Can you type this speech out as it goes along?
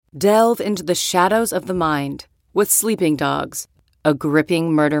Delve into the shadows of the mind with Sleeping Dogs, a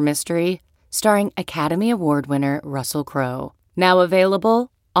gripping murder mystery starring Academy Award winner Russell Crowe. Now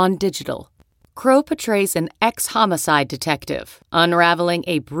available on digital. Crowe portrays an ex-homicide detective unraveling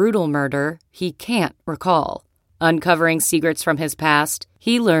a brutal murder he can't recall. Uncovering secrets from his past,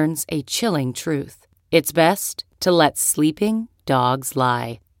 he learns a chilling truth. It's best to let sleeping dogs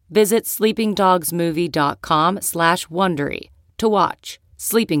lie. Visit sleepingdogsmovie.com/Wondery to watch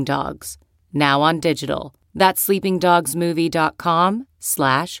Sleeping Dogs, now on digital. That's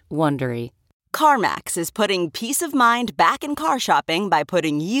sleepingdogsmovie.com/Wondery. CarMax is putting peace of mind back in car shopping by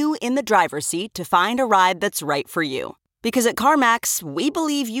putting you in the driver's seat to find a ride that's right for you. Because at CarMax, we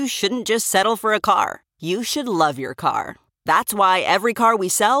believe you shouldn't just settle for a car. You should love your car. That's why every car we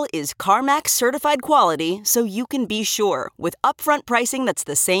sell is CarMax certified quality, so you can be sure with upfront pricing that's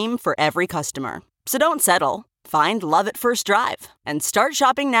the same for every customer. So don't settle. Find love at first drive and start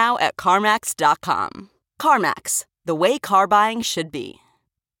shopping now at CarMax.com. CarMax, the way car buying should be.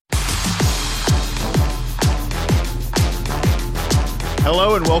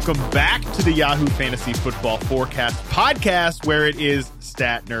 Hello and welcome back to the Yahoo Fantasy Football Forecast podcast, where it is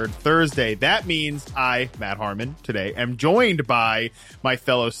Stat Nerd Thursday. That means I, Matt Harmon, today am joined by my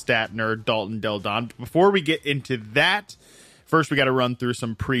fellow stat nerd, Dalton Del Don. Before we get into that, first we got to run through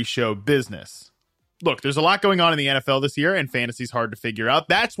some pre-show business. Look, there's a lot going on in the NFL this year, and fantasy's hard to figure out.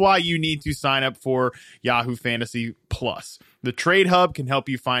 That's why you need to sign up for Yahoo Fantasy Plus. The Trade Hub can help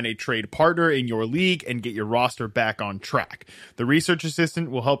you find a trade partner in your league and get your roster back on track. The Research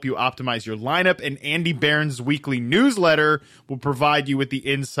Assistant will help you optimize your lineup, and Andy Barron's weekly newsletter will provide you with the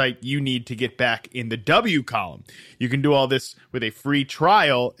insight you need to get back in the W column. You can do all this with a free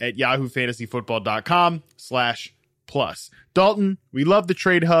trial at yahoofantasyfootball.com/plus. Dalton, we love the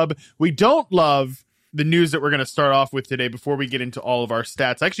Trade Hub. We don't love the news that we're going to start off with today before we get into all of our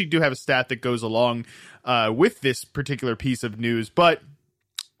stats. I actually do have a stat that goes along with this particular piece of news, but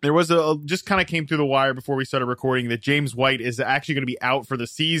there was just kind of came through the wire before we started recording that James White is actually going to be out for the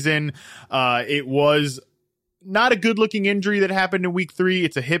season. It was not a good looking injury that happened in week 3.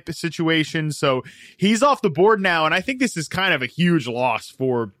 It's a hip situation. So he's off the board now. And I think this is kind of a huge loss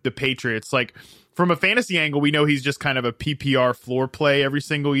for the Patriots. Like, from a fantasy angle, we know he's just kind of a PPR floor play every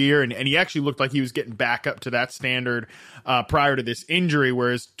single year, and he actually looked like he was getting back up to that standard prior to this injury,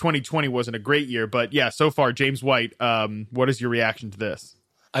 whereas 2020 wasn't a great year. But yeah, so far, James White, what is your reaction to this?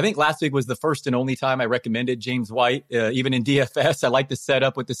 I think last week was the first and only time I recommended James White. Even in DFS, I like the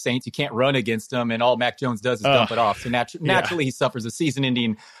setup with the Saints. You can't run against them, and all Mac Jones does is dump it off. So naturally, he suffers a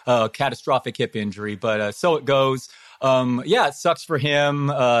season-ending catastrophic hip injury, but so it goes. It sucks for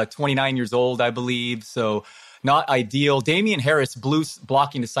him. 29 years old, I believe. So not ideal. Damian Harris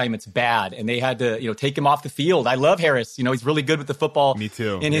blocking assignments bad, and they had to, take him off the field. I love Harris. He's really good with the football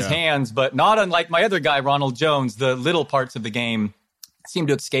in his hands, but not unlike my other guy, Ronald Jones, the little parts of the game seem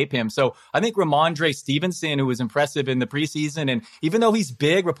to escape him. So I think Ramondre Stevenson, who was impressive in the preseason, and even though he's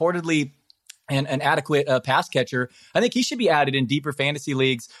big, reportedly an adequate pass catcher, I think he should be added in deeper fantasy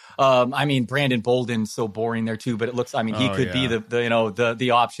leagues. Brandon Bolden's so boring there too, but it looks, he could be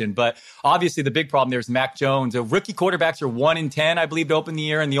the option. But obviously the big problem there is Mac Jones. Rookie quarterbacks are 1-10, I believe, to open the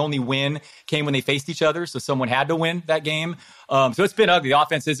year, and the only win came when they faced each other. So someone had to win that game. So it's been ugly. The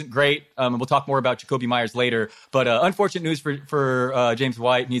offense isn't great. We'll talk more about Jakobi Meyers later. But unfortunate news for James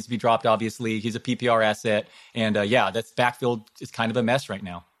White. Needs to be dropped, obviously. He's a PPR asset. And that's backfield is kind of a mess right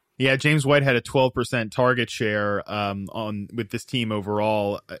now. Yeah, James White had a 12% target share with this team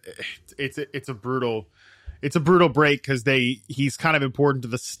overall. It's a brutal break because he's kind of important to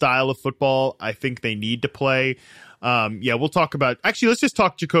the style of football I think they need to play. We'll talk about let's just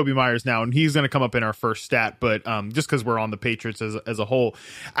talk Jakobi Meyers now, and he's going to come up in our first stat. But just because we're on the Patriots as a whole,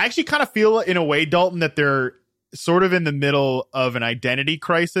 I actually kind of feel in a way, Dalton, that they're sort of in the middle of an identity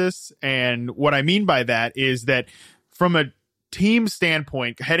crisis, and what I mean by that is that from a team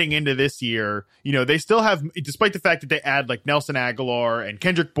standpoint heading into this year, they still have, despite the fact that they add like Nelson Aguilar and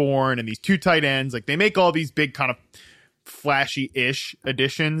Kendrick Bourne and these 2 tight ends, like they make all these big kind of flashy-ish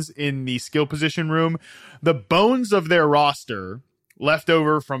additions in the skill position room. The bones of their roster left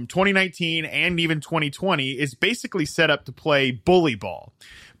over from 2019 and even 2020 is basically set up to play bully ball,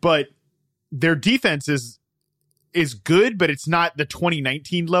 but their defense is good, but it's not the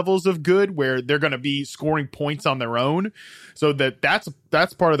 2019 levels of good where they're going to be scoring points on their own. So that's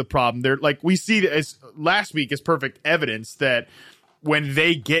part of the problem. They're like, we see as last week is perfect evidence that when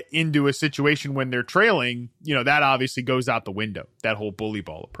they get into a situation when they're trailing, that obviously goes out the window, that whole bully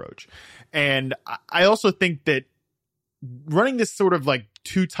ball approach. And I also think that running this sort of like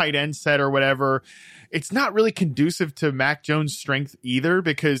two tight end set or whatever, it's not really conducive to Mac Jones' strength either,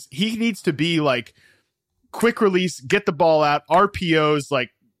 because he needs to be like quick release, get the ball out, RPOs,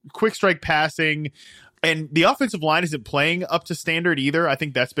 like quick strike passing. And the offensive line isn't playing up to standard either. I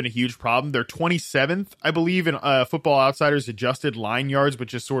think that's been a huge problem. They're 27th, I believe, in Football Outsiders adjusted line yards,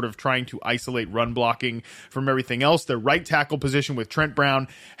 which is sort of trying to isolate run blocking from everything else. Their right tackle position with Trent Brown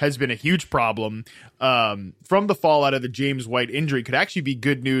has been a huge problem. From the fallout of the James White injury could actually be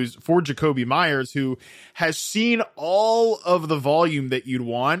good news for Jakobi Meyers, who has seen all of the volume that you'd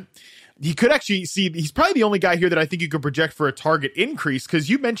want. He could actually see, he's probably the only guy here that I think you could project for a target increase, because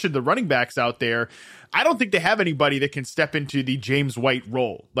you mentioned the running backs out there. I don't think they have anybody that can step into the James White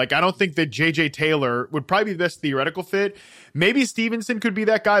role. Like, I don't think that JJ Taylor would probably be the best theoretical fit. Maybe Stevenson could be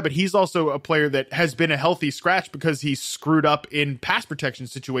that guy, but he's also a player that has been a healthy scratch because he's screwed up in pass protection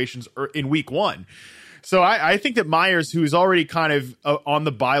situations in week 1. So I think that Meyers, who is already kind of on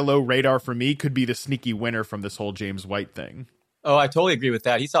the buy low radar for me, could be the sneaky winner from this whole James White thing. Oh, I totally agree with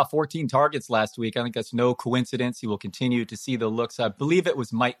that. He saw 14 targets last week. I think that's no coincidence. He will continue to see the looks. I believe it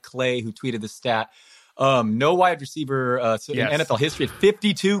was Mike Clay who tweeted the stat. No wide receiver in NFL history had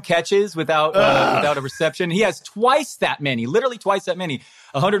 52 catches without a reception. He has twice that many, literally twice that many,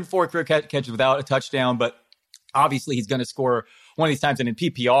 104 career catches without a touchdown. But obviously he's going to score one of these times. And in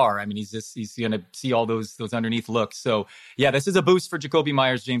PPR, I mean, he's going to see all those underneath looks. So yeah, this is a boost for Jakobi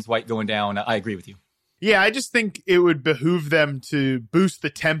Meyers, James White going down. I agree with you. Yeah, I just think it would behoove them to boost the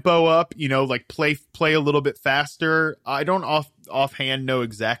tempo up, like play a little bit faster. I don't offhand know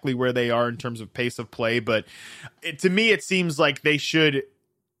exactly where they are in terms of pace of play, but to me, it seems like they should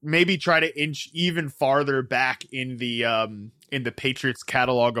maybe try to inch even farther back in the Patriots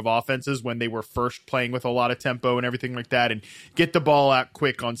catalog of offenses when they were first playing with a lot of tempo and everything like that, and get the ball out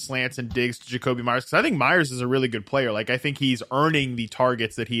quick on slants and digs to Jakobi Meyers. Because I think Meyers is a really good player. Like, I think he's earning the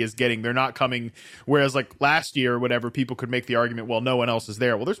targets that he is getting. They're not coming, whereas like last year or whatever, people could make the argument, well, no one else is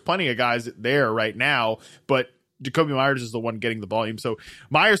there. Well, there's plenty of guys there right now, but Jakobi Meyers is the one getting the volume. So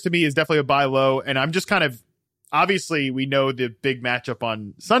Meyers to me is definitely a buy low, and I'm just kind of, obviously, we know the big matchup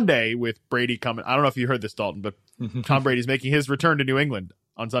on Sunday with Brady coming. I don't know if you heard this, Dalton, but Tom Brady's making his return to New England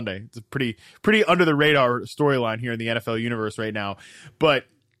on Sunday. It's a pretty under the radar storyline here in the NFL universe right now. But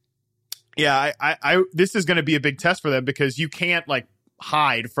yeah, I this is going to be a big test for them, because you can't like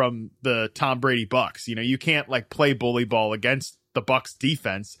hide from the Tom Brady Bucs. You can't like play bully ball against the Bucs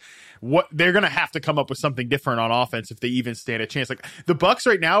defense. What they're going to have to come up with something different on offense if they even stand a chance. Like, the Bucs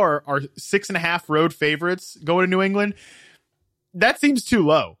right now are 6.5 road favorites going to New England. That seems too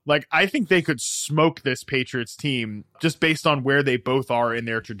low. Like, I think they could smoke this Patriots team just based on where they both are in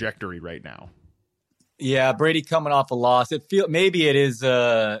their trajectory right now. Yeah, Brady coming off a loss. Maybe it is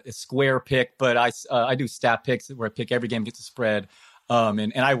a square pick, but I do stat picks where I pick every game gets a spread.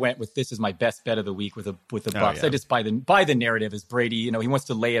 And I went with, this is my best bet of the week with the Bucs. Yeah. I just buy the narrative as Brady. He wants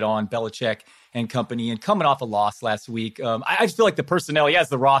to lay it on Belichick and company. And coming off a loss last week, I just feel like the personnel, he has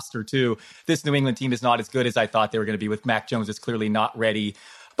the roster too. This New England team is not as good as I thought they were going to be with Mac Jones. It's clearly not ready.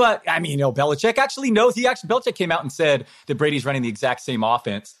 But I mean, Belichick actually knows. Belichick came out and said that Brady's running the exact same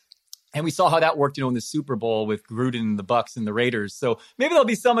offense. And we saw how that worked, in the Super Bowl with Gruden and the Bucs and the Raiders. So maybe there'll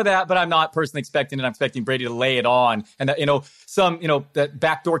be some of that, but I'm not personally expecting it. I'm expecting Brady to lay it on. And that, that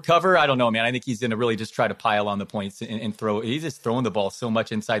backdoor cover, I don't know, man. I think he's going to really just try to pile on the points and throw. He's just throwing the ball so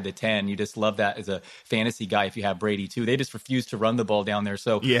much inside the 10. You just love that as a fantasy guy if you have Brady too. They just refuse to run the ball down there.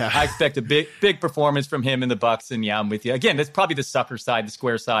 So yeah, I expect a big performance from him and the Bucs. And yeah, I'm with you. Again, that's probably the sucker side, the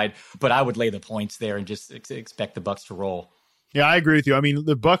square side, but I would lay the points there and just expect the Bucs to roll. Yeah, I agree with you. I mean,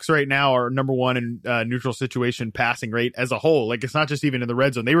 the Bucs right now are number one in neutral situation passing rate as a whole. Like, it's not just even in the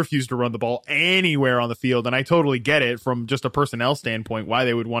red zone. They refuse to run the ball anywhere on the field, and I totally get it from just a personnel standpoint why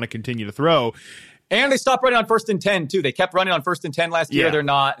they would want to continue to throw. And they stopped running on 1st and 10, too. They kept running on 1st and 10 last year. They're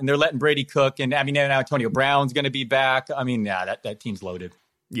not, and they're letting Brady cook. And, I mean, now Antonio Brown's going to be back. I mean, yeah, that team's loaded.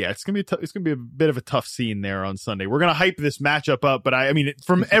 Yeah, it's gonna be a bit of a tough scene there on Sunday. We're gonna hype this matchup up, but I mean,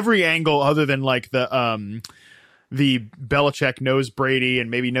 from every angle other than like the Belichick knows Brady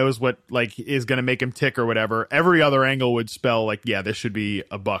and maybe knows what like is going to make him tick or whatever. Every other angle would spell like, yeah, this should be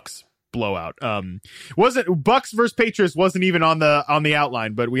a Bucs blowout. Wasn't Bucs versus Patriots wasn't even on the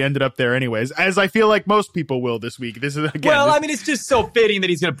outline, but we ended up there anyways, as I feel like most people will this week. This is again. Well, I mean, it's just so fitting that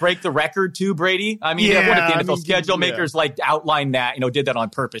he's going to break the record too, Brady. I mean, one of the NFL schedule makers like outline that, did that on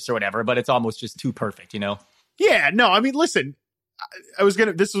purpose or whatever, but it's almost just too perfect, Yeah, no, I mean, listen.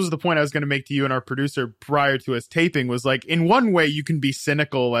 This was the point I was going to make to you and our producer prior to us taping, was like, in one way you can be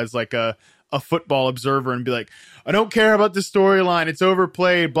cynical as like a football observer and be like, I don't care about the storyline. It's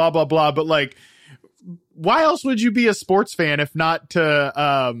overplayed, blah, blah, blah. But like, why else would you be a sports fan if not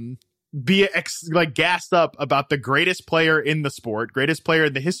to be gassed up about the greatest player in the sport, greatest player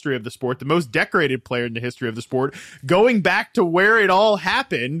in the history of the sport, the most decorated player in the history of the sport, going back to where it all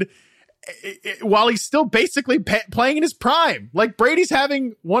happened while he's still basically playing in his prime. Like, Brady's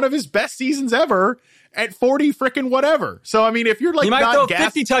having one of his best seasons ever at 40 freaking whatever. So, I mean, if you're like, he might throw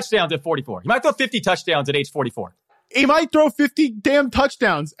 50 touchdowns at 44. He might throw 50 touchdowns at age 44. He might throw 50 damn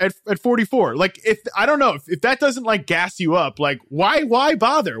touchdowns at 44. Like, I don't know if that doesn't like gas you up, like why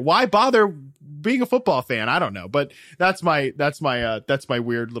bother? Why bother being a football fan? I don't know, but that's my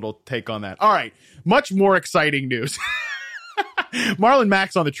weird little take on that. All right. Much more exciting news. Marlon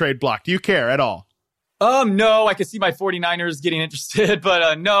Mack's on the trade block. Do you care at all? No, I can see my 49ers getting interested,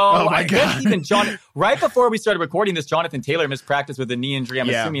 but no. Oh my God. Even right before we started recording this, Jonathan Taylor missed practice with a knee injury. I'm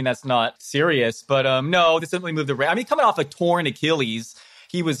assuming that's not serious, but no, this doesn't really move the rate. I mean, coming off a torn Achilles,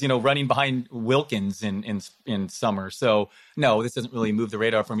 he was, running behind Wilkins in summer. So no, this doesn't really move the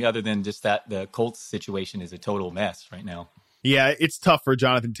radar for me, other than just that the Colts situation is a total mess right now. Yeah, it's tough for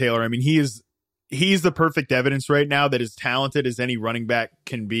Jonathan Taylor. I mean, he's the perfect evidence right now that as talented as any running back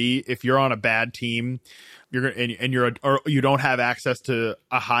can be, if you're on a bad team, you don't have access to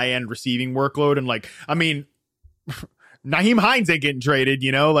a high end receiving workload. And like, I mean, Nyheim Hines ain't getting traded,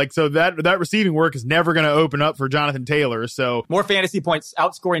 so that receiving work is never going to open up for Jonathan Taylor. So more fantasy points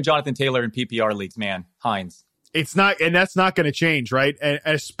outscoring Jonathan Taylor in PPR leagues, man. Hines. It's not, and that's not going to change, right? And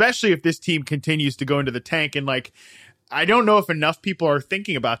especially if this team continues to go into the tank. And like, I don't know if enough people are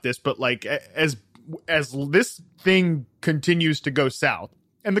thinking about this, but like as this thing continues to go south,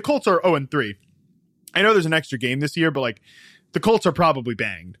 and the Colts are 0-3. I know there's an extra game this year, but like the Colts are probably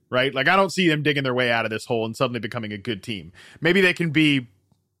banged, right? Like I don't see them digging their way out of this hole and suddenly becoming a good team. Maybe they can be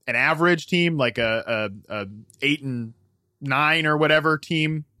an average team, like a 8-9 or whatever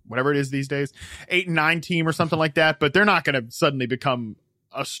team, whatever it is these days, 8-9 team or something like that. But they're not going to suddenly become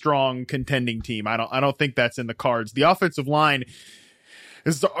a strong contending team. I don't think that's in the cards. The offensive line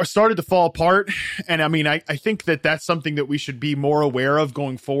has started to fall apart. And I mean, I think that's something that we should be more aware of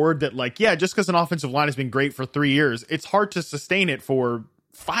going forward, that like, yeah, just because an offensive line has been great for 3 years, it's hard to sustain it for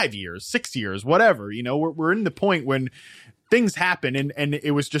 5 years, 6 years, whatever. We're in the point when things happen, and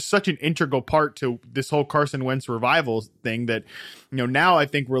it was just such an integral part to this whole Carson Wentz revival thing that, now I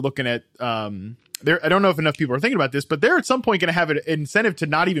think we're looking at, I don't know if enough people are thinking about this, but they're at some point going to have an incentive to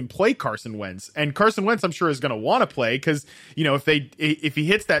not even play Carson Wentz. And Carson Wentz, I'm sure, is going to want to play because, if he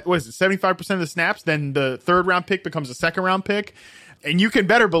hits that, 75% of the snaps, then the third round pick becomes a second round pick. And you can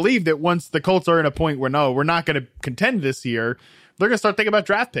better believe that once the Colts are in a point where, no, we're not going to contend this year, they're going to start thinking about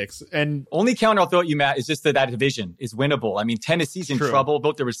draft picks. And only counter I'll throw at you, Matt, is just that division is winnable. I mean, Tennessee's in trouble.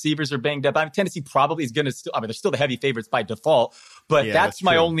 Both the receivers are banged up. I mean, Tennessee probably is going to still, they're still the heavy favorites by default. But that's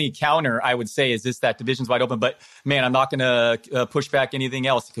my only counter, I would say, is just that division's wide open. But, man, I'm not going to push back anything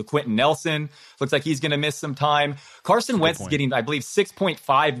else. Quentin Nelson looks like he's going to miss some time. Carson Wentz is getting, I believe, 6.5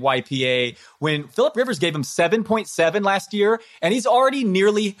 YPA when Phillip Rivers gave him 7.7 last year. And he's already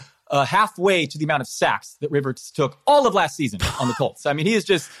nearly halfway to the amount of sacks that Rivers took all of last season on the Colts. I mean, it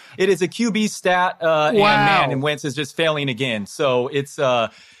is a QB stat, and Wentz is just failing again. So it's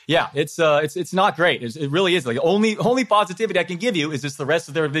not great. It really is. Like only positivity I can give you is just the rest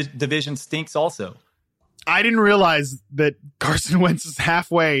of their division stinks also. I didn't realize that Carson Wentz is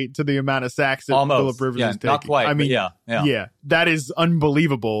halfway to the amount of sacks that Phillip Rivers is taking. Not quite. I mean, yeah, that is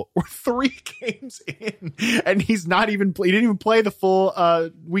unbelievable. We're 3 games in, and he didn't even play the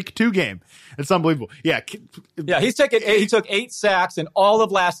full week 2 game. It's unbelievable. Yeah, he took 8 sacks, and all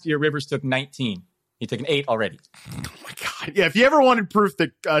of last year Rivers took 19. He took an 8 already. Oh my God. Yeah, if you ever wanted proof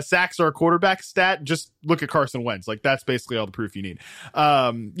that sacks are a quarterback stat, just look at Carson Wentz. Like, that's basically all the proof you need.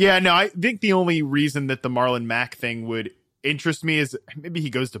 I think the only reason that the Marlon Mack thing would interest me is maybe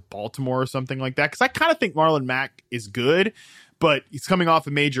he goes to Baltimore or something like that. Because I kind of think Marlon Mack is good, but he's coming off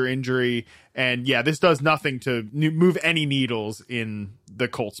a major injury. And yeah, this does nothing to move any needles in the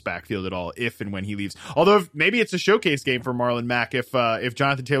Colts backfield at all, if and when he leaves. Although maybe it's a showcase game for Marlon Mack if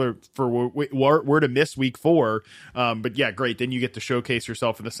Jonathan Taylor were to miss week 4. But yeah, great. Then you get to showcase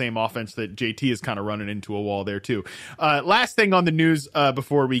yourself in the same offense that JT is kind of running into a wall there too. Last thing on the news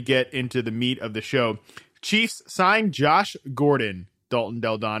before we get into the meat of the show. Chiefs signed Josh Gordon. Dalton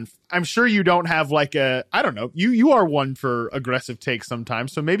Del Don. I'm sure you don't have I don't know. You are one for aggressive takes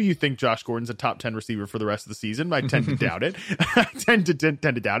sometimes. So maybe you think Josh Gordon's a top 10 receiver for the rest of the season. I tend to doubt it. I tend to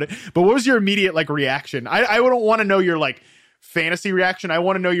doubt it. But what was your immediate reaction? I don't want to know your fantasy reaction. I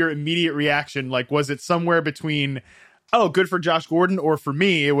want to know your immediate reaction. Was it somewhere between, oh, good for Josh Gordon, or for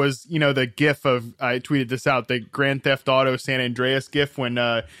me, it was, the gif of, I tweeted this out, the Grand Theft Auto San Andreas gif when,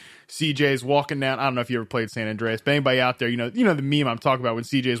 CJ's walking down. I don't know if you ever played San Andreas, but anybody out there, you know the meme I'm talking about when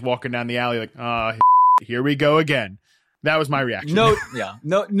CJ's walking down the alley, like, here we go again. That was my reaction. No doubt.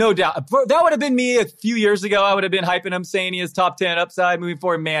 That would have been me a few years ago. I would have been hyping him, saying he is top 10 upside moving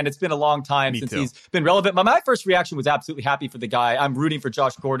forward. Man, it's been a long time since he's been relevant. But my first reaction was absolutely happy for the guy. I'm rooting for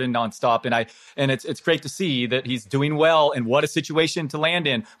Josh Gordon nonstop, and it's great to see that he's doing well, and what a situation to land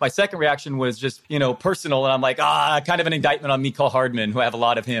in. My second reaction was just, personal, and I'm like, kind of an indictment on Mecole Hardman, who I have a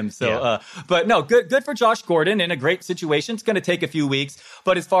lot of him. So, but no, good for Josh Gordon in a great situation. It's going to take a few weeks,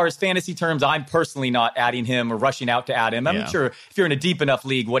 but as far as fantasy terms, I'm personally not adding him or rushing out to add him. I'm sure if you're in a deep enough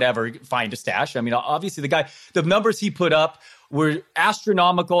league, whatever, find a stash. I mean, obviously the numbers he put up were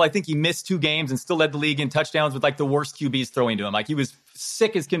astronomical. I think he missed 2 games and still led the league in touchdowns with like the worst QBs throwing to him. Like he was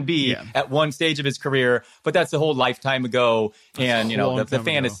sick as can be at one stage of his career, but that's a whole lifetime ago. And, the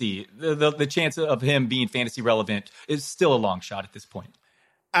fantasy, the chance of him being fantasy relevant is still a long shot at this point.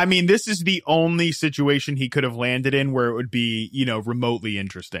 I mean, this is the only situation he could have landed in where it would be, remotely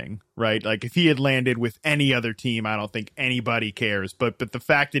interesting, right? Like if he had landed with any other team, I don't think anybody cares. But the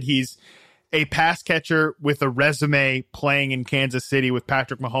fact that he's a pass catcher with a resume playing in Kansas City with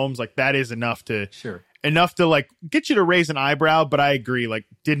Patrick Mahomes, like that is enough to like get you to raise an eyebrow. But I agree, like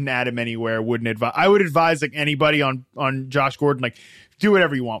didn't add him anywhere. I would advise like anybody on Josh Gordon, like do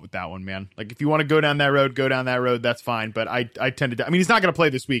whatever you want with that one, man. Like if you want to go down that road, that's fine. But I tend to, he's not going to play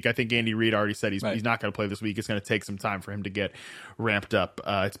this week. I think Andy Reid already said he's not going to play this week. It's going to take some time for him to get ramped up.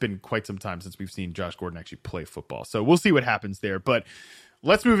 It's been quite some time since we've seen Josh Gordon actually play football. So we'll see what happens there. But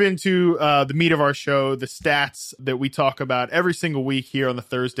let's move into the meat of our show, the stats that we talk about every single week here on the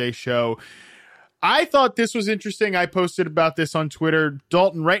Thursday show. I thought this was interesting. I posted about this on Twitter.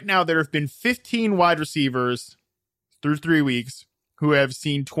 Dalton, right now there have been 15 wide receivers through 3 weeks who have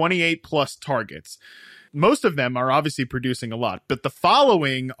seen 28 plus targets. Most of them are obviously producing a lot, but the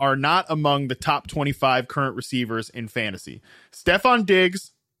following are not among the top 25 current receivers in fantasy: Stephon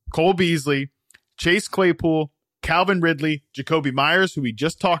Diggs, Cole Beasley, Chase Claypool, Calvin Ridley, Jacoby Myers, who we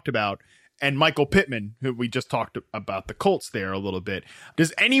just talked about, and Michael Pittman, who we just talked about the Colts there a little bit.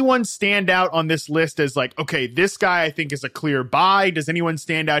 Does anyone stand out on this list as like, okay, this guy I think is a clear buy? Does anyone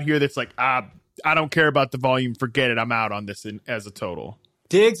stand out here that's like, I don't care about the volume, forget it, I'm out on this as a total?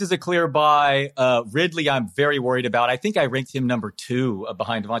 Diggs is a clear buy. Ridley, I'm very worried about. I think I ranked him number 2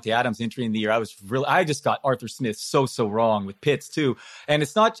 behind Davante Adams entering the year. I just got Arthur Smith so wrong with Pitts too. And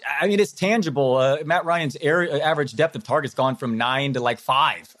it's not, it's tangible. Matt Ryan's average depth of target's gone from 9 to like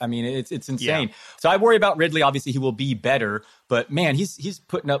 5. It's insane. Yeah. So I worry about Ridley. Obviously he will be better, but man, he's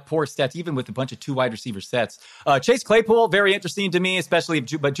putting up poor stats even with a bunch of 2 wide receiver sets. Chase Claypool, very interesting to me, especially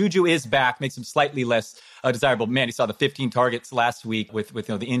but Juju is back, makes him slightly less desirable. Man, he saw the 15 targets last week with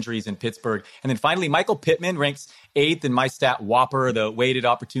the injuries in Pittsburgh. And then finally, Michael Pittman ranks 8th in my stat Whopper, the weighted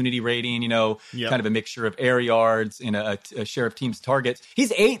opportunity rating, kind of a mixture of air yards and a share of teams' targets.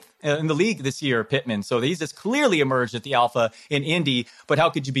 He's 8th in the league this year, Pittman. So he's just clearly emerged at the alpha in Indy. But how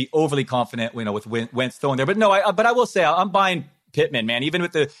could you be overly confident, with Wentz throwing there? But no, but I will say I'm buying Pittman, man. Even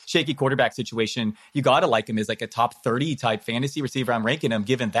with the shaky quarterback situation, you got to like him as like a top 30 type fantasy receiver. I'm ranking him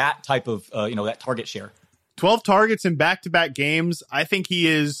given that type of, that target share. 12 targets in back-to-back games. I thought he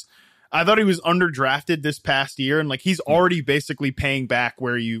was underdrafted this past year, and like he's already basically paying back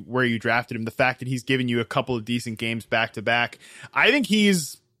where you drafted him. The fact that he's given you a couple of decent games back-to-back. I think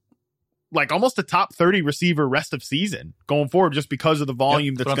he's like almost a top 30 receiver rest of season going forward just because of the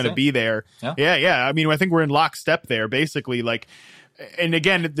volume that's going to be there. Yeah. I think we're in lockstep there, basically. Like, and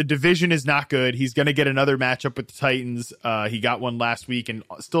again, the division is not good. He's going to get another matchup with the Titans. He got one last week and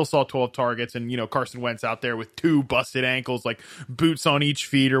still saw 12 targets. And, Carson Wentz out there with 2 busted ankles, like boots on each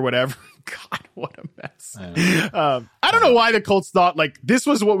feet or whatever. God, what a mess. I don't know why the Colts thought like this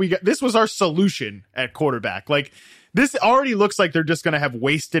was what we got. This was our solution at quarterback. Like this already looks like they're just going to have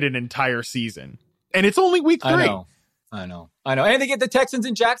wasted an entire season. And it's only week 3. I know. And they get the Texans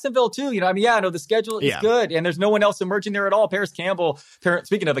in Jacksonville too. I know the schedule is good and there's no one else emerging there at all. Paris Campbell,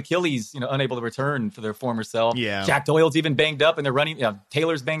 speaking of Achilles, unable to return for their former self. Yeah. Jack Doyle's even banged up and they're running,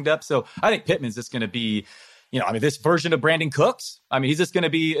 Taylor's banged up. So I think Pittman's just going to be, this version of Brandon Cooks. He's just going to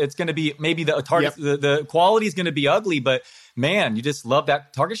be, it's going to be maybe the target, the quality is going to be ugly, but man, you just love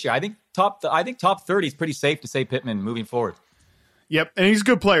that target share. I think top 30 is pretty safe to say Pittman moving forward. Yep, and he's a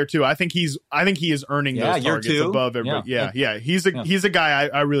good player too. I think he is earning those targets above everybody. Yeah. He's a guy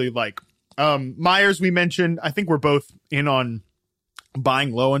I really like. Myers, we mentioned. I think we're both in on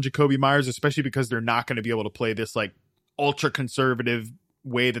buying low on Jacoby Myers, especially because they're not going to be able to play this like ultra conservative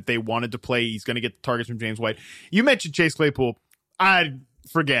way that they wanted to play. He's going to get the targets from James White. You mentioned Chase Claypool. I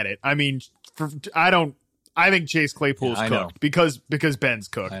forget it. I think Chase Claypool's cooked because Ben's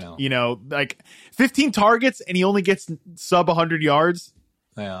cooked. I know. You know, like 15 targets and he only gets sub 100 yards.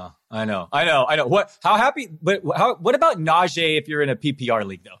 Yeah, I know. What about Najee if you're in a PPR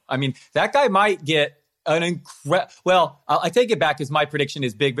league though? I mean, that guy might get an incredible. Well, I take it back because my prediction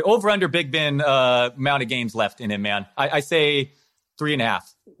is Big Ben over under Big Ben amount of games left in him. Man, I say 3.5.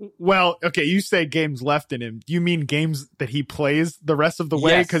 Well, okay, you say games left in him. Do you mean games that he plays the rest of the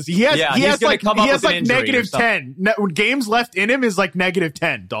way? Because he has like negative 10. Games left in him is like negative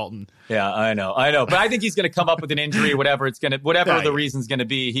 10, Dalton. Yeah, I know. But I think he's going to come up with an injury, whatever the reason's going to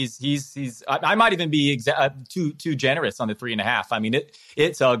be. He's. I might even be too generous on the 3.5. I mean,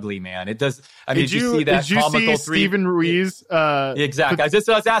 it's ugly, man. It does. I mean, did you see that? Did you see Steven Ruiz? Exactly.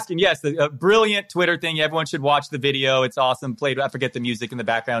 I was asking. Yes, the brilliant Twitter thing. Everyone should watch the video. It's awesome. I forget the music in the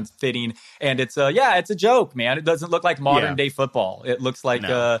background, fitting, and it's it's a joke, man. It doesn't look like modern day football. It looks like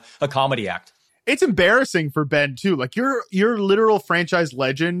a comedy act. It's embarrassing for Ben too. Like you're literal franchise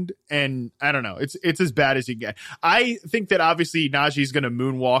legend, and I don't know. It's as bad as you get. I think that obviously Najee's going to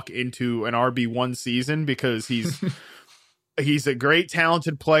moonwalk into an RB1 season because he's a great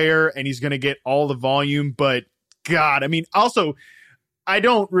talented player and he's going to get all the volume. But God, I mean, also I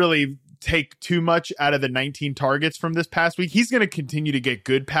don't really take too much out of the 19 targets from this past week. He's going to continue to get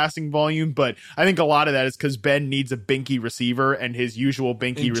good passing volume, but I think a lot of that is because Ben needs a binky receiver, and his usual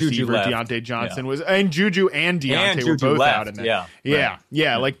binky receiver, Deontay Johnson, was, and Juju and Deontay were both out in that.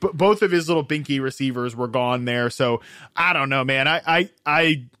 Yeah. Like both of his little binky receivers were gone there. So I don't know, man.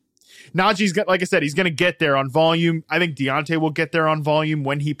 Najee's got, like I said, he's going to get there on volume. I think Deontay will get there on volume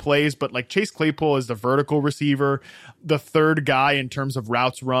when he plays, but like Chase Claypool is the vertical receiver, the third guy in terms of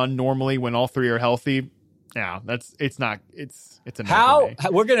routes run normally when all three are healthy. Yeah, it's a how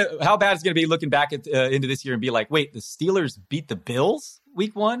bad is it going to be looking back at into this year and be like, wait, the Steelers beat the Bills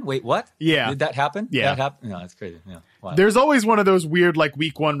week 1? Wait, what? Yeah, did that happen? Yeah, that happened. No, that's crazy. Yeah, wow. There's always one of those weird like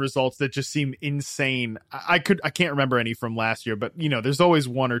week 1 results that just seem insane. I can't remember any from last year, but you know, there's always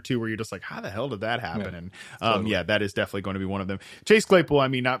one or two where you're just like, how the hell did that happen? Yeah, and that is definitely going to be one of them. Chase Claypool, I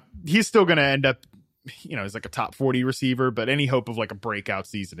mean, he's still going to end up, you know, he's like a top 40 receiver, but any hope of like a breakout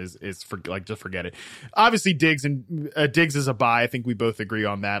season is just forget it. Obviously Diggs is a buy. I think we both agree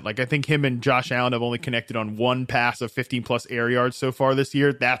on that. Like I think him and Josh Allen have only connected on one pass of 15 plus air yards so far this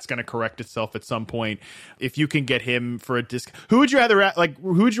year. That's going to correct itself at some point. If you can get him for a disc, who would you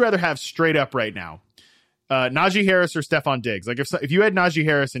rather have straight up right now? Najee Harris or Stephon Diggs? Like if you had Najee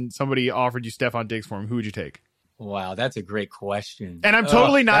Harris and somebody offered you Stephon Diggs for him, who would you take? Wow, that's a great question. And I'm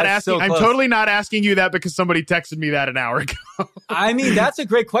totally not asking. I'm totally not asking you that because somebody texted me that an hour ago. I mean, that's a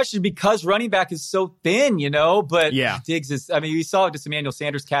great question because running back is so thin, you know. But yeah, Diggs is. I mean, we saw just Emmanuel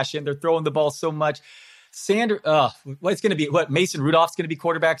Sanders cash in. They're throwing the ball so much. What's going to be? Mason Rudolph's going to be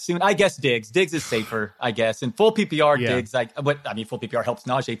quarterback soon. I guess Diggs. Diggs is safer, I guess. And full PPR, Diggs. Full PPR helps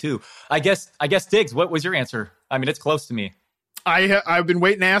Najee too. I guess Diggs. What was your answer? I mean, it's close to me. I've been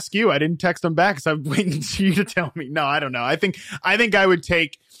waiting to ask you. I didn't text him back because I'm waiting for you to tell me. No, I don't know. I think I would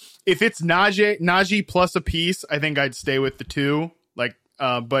take, if it's Najee plus a piece, I think I'd stay with the 2. Like,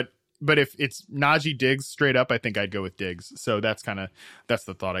 but if it's Najee Diggs straight up, I think I'd go with Diggs. So that's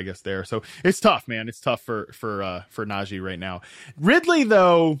the thought, I guess, there. So it's tough, man. It's tough for Najee right now. Ridley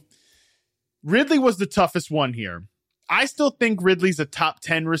was the toughest one here. I still think Ridley's a top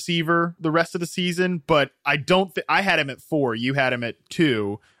 10 receiver the rest of the season, but I don't I had him at 4. You had him at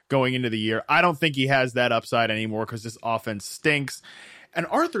 2 going into the year. I don't think he has that upside anymore because this offense stinks. And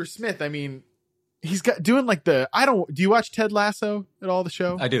Arthur Smith, I mean, he's got doing like do you watch Ted Lasso at all, the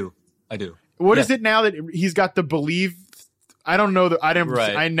show? I do. What is it now that he's got the Believe? I don't know that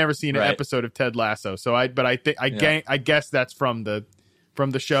I'd never seen an episode of Ted Lasso. So I guess that's from the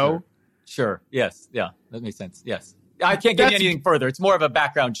show. Sure. Yes. Yeah. That makes sense. Yes. I can't give you anything further. It's more of a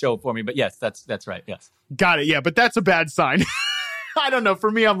background show for me, but yes, that's right. Yes. Got it. Yeah, but that's a bad sign. I don't know.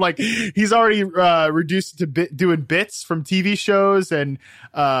 For me, I'm like, he's already reduced to doing bits from TV shows, and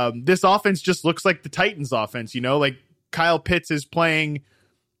this offense just looks like the Titans offense, you know, like Kyle Pitts is playing.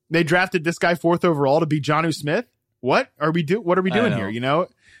 They drafted this guy 4th overall to be Jonnu Smith. What are we doing here? You know,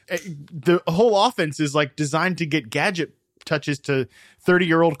 the whole offense is like designed to get gadget touches to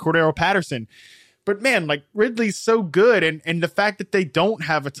 30-year-old Cordero Patterson. But man, like Ridley's so good, and the fact that they don't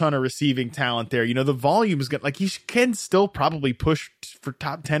have a ton of receiving talent there, you know, the volume is good. Like he can still probably push for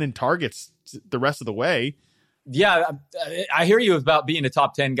top 10 in targets the rest of the way. Yeah, I hear you about being a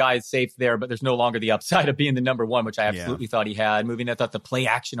top 10 guy is safe there, but there's no longer the upside of being the number 1, which I absolutely thought he had. I thought the play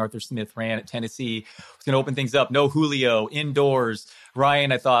action Arthur Smith ran at Tennessee was going to open things up. No Julio, indoors,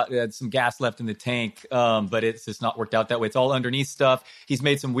 Ryan, I thought, had some gas left in the tank, but it's just not worked out that way. It's all underneath stuff. He's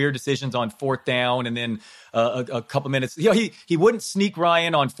made some weird decisions on 4th down, and then a couple minutes. He wouldn't sneak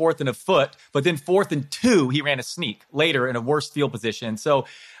Ryan on 4th and a foot, but then 4th and 2, he ran a sneak later in a worse field position. So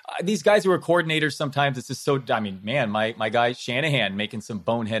these guys who are coordinators, sometimes it's just so, my guy Shanahan making some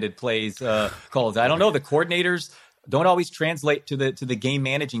boneheaded plays, calls. I don't know. The coordinators don't always translate to the game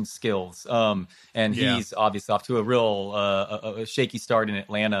managing skills. And he's obviously off to a real a shaky start in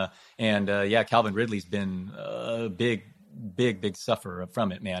Atlanta. And Calvin Ridley's been a big sufferer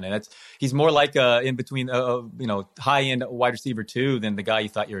from it, man. And he's more like in between, high end wide receiver 2 than the guy you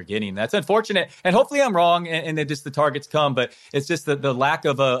thought you were getting. That's unfortunate. And hopefully I'm wrong and then just the targets come, but it's just the lack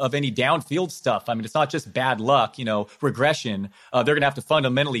of any downfield stuff. I mean, it's not just bad luck, regression. They're going to have to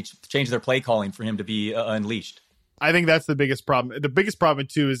fundamentally change their play calling for him to be unleashed. I think that's the biggest problem. The biggest problem,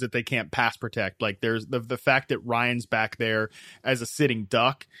 too, is that they can't pass protect. Like, there's the fact that Ryan's back there as a sitting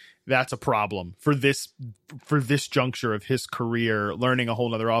duck. That's a problem for this juncture of his career, learning a whole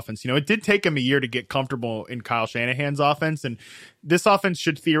nother offense. It did take him a year to get comfortable in Kyle Shanahan's offense, and this offense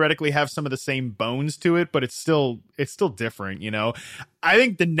should theoretically have some of the same bones to it, but it's still different. I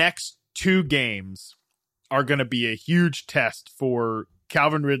think the next 2 games are going to be a huge test for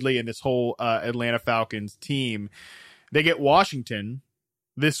Calvin Ridley and this whole Atlanta Falcons team. They get Washington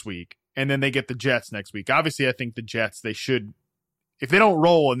this week, and then they get the Jets next week. Obviously, I think the Jets, they should, if they don't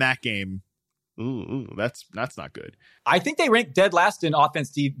roll in that game, that's not good. I think they ranked dead last in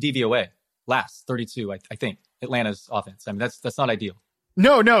offense DVOA. Last, 32, I think, Atlanta's offense. I mean, that's not ideal.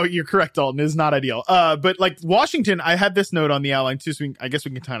 No, you're correct, Dalton. It's not ideal. But like Washington, I had this note on the outline too, so I guess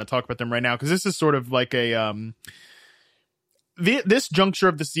we can kind of talk about them right now, because this is sort of like a this juncture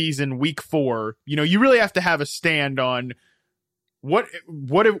of the season, week 4, you really have to have a stand on what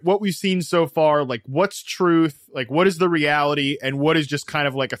we've seen so far, like what's truth, like what is the reality, and what is just kind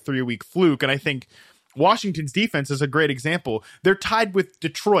of like a 3-week fluke. And I think Washington's defense is a great example. They're tied with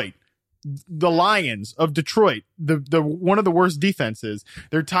Detroit, the Lions of Detroit, the one of the worst defenses.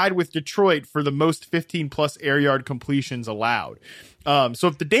 They're tied with Detroit for the most 15+ air yard completions allowed. So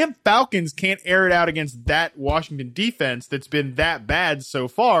if the damn Falcons can't air it out against that Washington defense that's been that bad so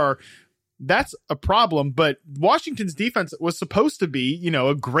far, that's a problem. But Washington's defense was supposed to be,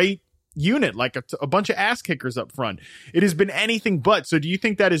 a great unit, like a bunch of ass kickers up front. It has been anything but. So do you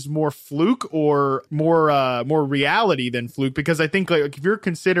think that is more fluke or more reality than fluke? Because I think, like, if you're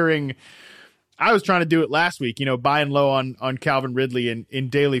considering, I was trying to do it last week, buying low on Calvin Ridley in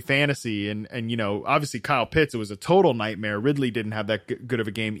daily fantasy, and obviously Kyle Pitts, it was a total nightmare. Ridley didn't have that good of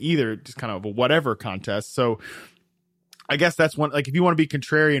a game either, just kind of a whatever contest. So I guess that's one, like, if you want to be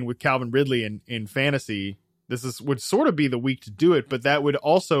contrarian with Calvin Ridley in fantasy, would sort of be the week to do it, but that would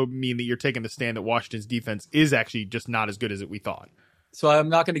also mean that you're taking the stand that Washington's defense is actually just not as good as we thought. So I'm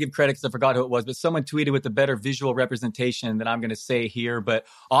not going to give credit because I forgot who it was, but someone tweeted with a better visual representation than I'm going to say here. But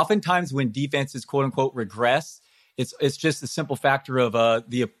oftentimes when defenses, quote unquote, regress, it's just a simple factor of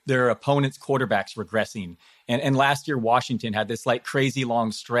their opponent's quarterbacks regressing. And last year, Washington had this like crazy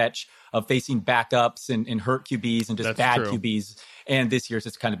long stretch of facing backups and hurt QBs and just bad QBs. And this year's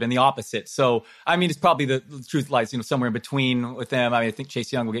it's kind of been the opposite. So, I mean, it's probably the truth lies, somewhere in between with them. I mean, I think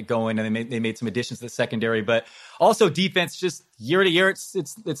Chase Young will get going, and they made some additions to the secondary, but also defense, just year to year,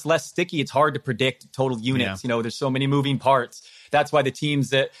 it's less sticky. It's hard to predict total units. Yeah. There's so many moving parts. That's why the teams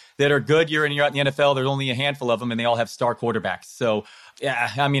that are good year in, year out in the NFL, there's only a handful of them, and they all have star quarterbacks. So, yeah,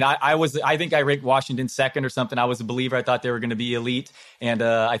 I mean, I think I ranked Washington second or something. I was a believer. I thought they were going to be elite, and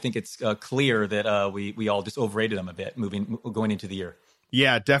I think it's clear that we all just overrated them a bit going into the year.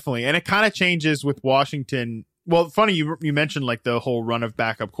 Yeah, definitely, and it kind of changes with Washington. Well, funny you mentioned like the whole run of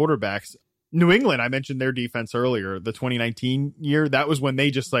backup quarterbacks. New England, I mentioned their defense earlier. The 2019 year, that was when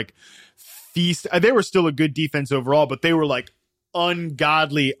they just like feast. They were still a good defense overall, but they were like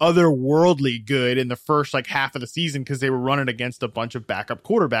ungodly, otherworldly good in the first like half of the season because they were running against a bunch of backup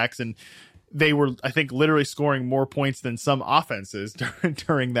quarterbacks, and they were, I think, literally scoring more points than some offenses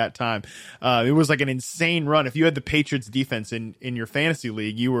during that time. It was like an insane run. If you had the Patriots defense in your fantasy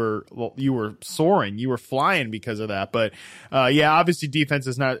league, you were soaring, you were flying because of that. But obviously defense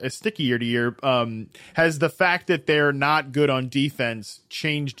is not as sticky year to year. Has the fact that they're not good on defense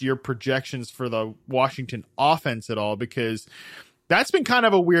changed your projections for the Washington offense at all? Because that's been kind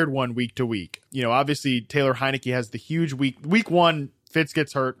of a weird one week to week. Obviously Taylor Heineke has the huge week 1. Fitz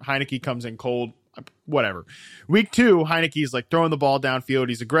gets hurt. Heineke comes in cold. Whatever. Week 2, Heineke's like throwing the ball downfield.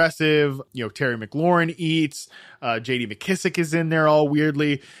 He's aggressive. Terry McLaurin eats. J.D. McKissick is in there all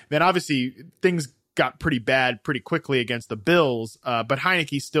weirdly. Then obviously things got pretty bad pretty quickly against the Bills. But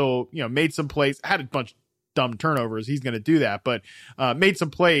Heineke still, made some plays. Had a bunch dumb turnovers, he's going to do that, but made some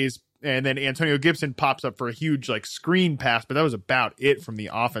plays. And then Antonio Gibson pops up for a huge like screen pass, but that was about it from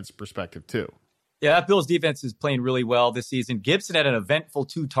the offensive perspective too. Yeah, that Bills defense is playing really well this season. Gibson had an eventful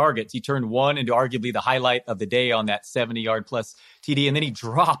 2 targets. He turned one into arguably the highlight of the day on that 70-yard plus TD, and then he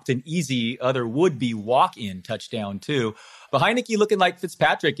dropped an easy other would-be walk-in touchdown too. But Heineke looking like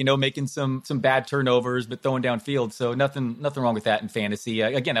Fitzpatrick, making some bad turnovers, but throwing downfield. So nothing wrong with that in fantasy.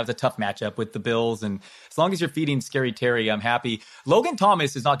 Again, that was a tough matchup with the Bills, and as long as you're feeding Scary Terry, I'm happy. Logan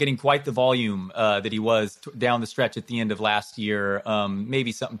Thomas is not getting quite the volume that he was down the stretch at the end of last year.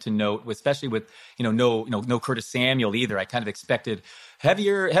 Maybe something to note, especially with no Curtis Samuel either. I kind of expected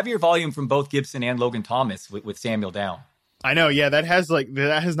heavier volume from both Gibson and Logan Thomas with Samuel down. I know, yeah, that has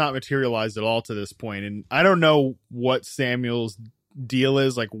not materialized at all to this point, and I don't know what Samuel's deal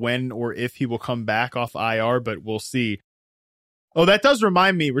is, like when or if he will come back off IR, but we'll see. Oh, that does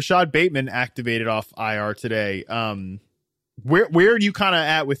remind me, Rashad Bateman activated off IR today. Where are you kind of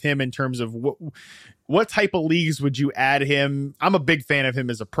at with him in terms of what type of leagues would you add him? I'm a big fan of him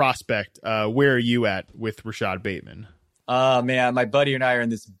as a prospect. Where are you at with Rashad Bateman? Man, my buddy and I are in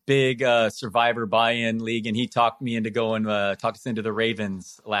this big Survivor buy-in league, and he talked me into talked us into the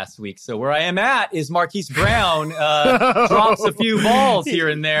Ravens last week. So where I am at is Marquise Brown drops a few balls here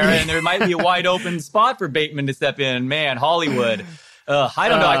and there, and there might be a wide open spot for Bateman to step in. Man, Hollywood. I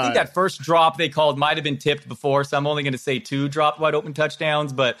don't know. I think that first drop they called might have been tipped before, so I'm only going to say 2 dropped wide open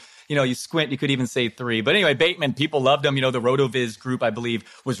touchdowns, but you squint, you could even say 3. But anyway, Bateman, people loved him. The RotoViz group, I believe,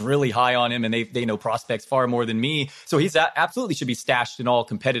 was really high on him, and they know prospects far more than me. So he's absolutely should be stashed in all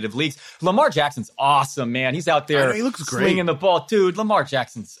competitive leagues. Lamar Jackson's awesome, man. He's out there he looks great. Slinging the ball. Dude, Lamar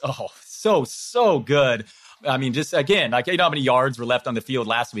Jackson's, so good. I mean, just again, like, how many yards were left on the field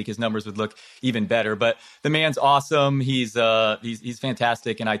last week? His numbers would look even better. But the man's awesome. He's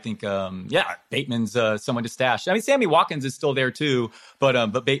fantastic, and I think Bateman's someone to stash. I mean, Sammy Watkins is still there too,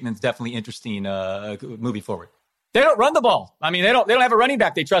 but Bateman's definitely interesting moving forward. They don't run the ball. I mean, they don't have a running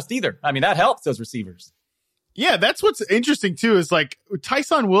back they trust either. I mean, that helps those receivers. Yeah, that's what's interesting too, is like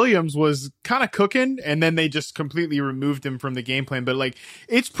Tyson Williams was kind of cooking, and then they just completely removed him from the game plan. But like,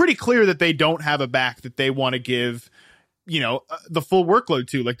 it's pretty clear that they don't have a back that they want to give, the full workload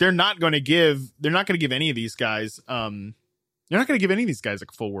to. Like, they're not going to give any of these guys. They're not going to give any of these guys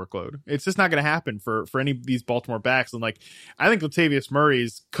like full workload. It's just not going to happen for any of these Baltimore backs. And like, I think Latavius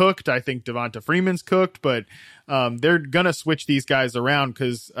Murray's cooked. I think Devonta Freeman's cooked, but they're going to switch these guys around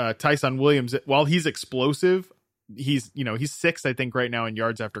because Tyson Williams, while he's explosive, he's 6th, I think, right now in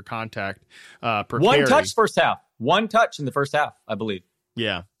yards after contact per carry. Touch first half. 1 touch in the first half, I believe.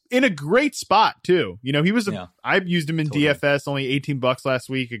 Yeah. In a great spot too. He was I used him in DFS, only $18 last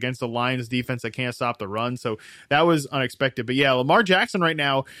week against the Lions defense that can't stop the run. So that was unexpected. But yeah, Lamar Jackson right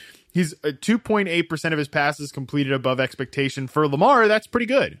now, he's 2.8% of his passes completed above expectation. For Lamar, that's pretty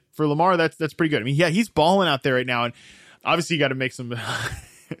good. For Lamar, that's pretty good. I mean, yeah, he's balling out there right now, and obviously you got to make some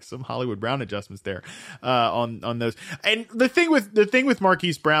Hollywood Brown adjustments there on those. And the thing with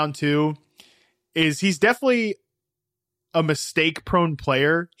Marquise Brown too is he's definitely a mistake-prone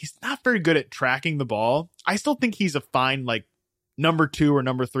player. He's not very good at tracking the ball. I still think he's a fine, like, number 2 or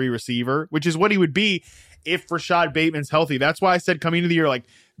number 3 receiver, which is what he would be if Rashad Bateman's healthy. That's why I said coming into the year, like,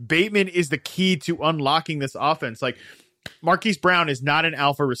 Bateman is the key to unlocking this offense. Like, Marquise Brown is not an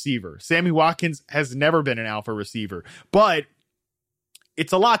alpha receiver. Sammy Watkins has never been an alpha receiver. But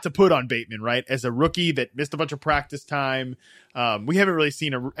it's a lot to put on Bateman, right? As a rookie that missed a bunch of practice time. We haven't really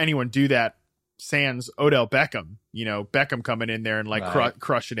seen anyone do that sans Odell Beckham, Beckham coming in there and like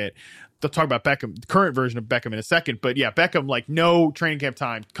crushing it. They'll talk about Beckham, the current version of Beckham, in a second. But yeah, Beckham, like, no training camp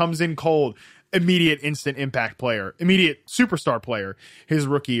time, comes in cold, immediate instant impact player, immediate superstar player his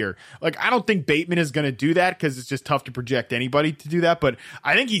rookie year. Like, I don't think Bateman is going to do that because it's just tough to project anybody to do that. But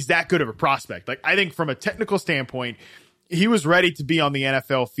I think he's that good of a prospect. Like, I think from a technical standpoint, he was ready to be on the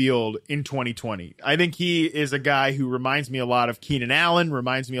NFL field in 2020. I think he is a guy who reminds me a lot of Keenan Allen,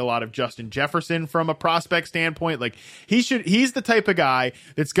 reminds me a lot of Justin Jefferson from a prospect standpoint. Like, he's the type of guy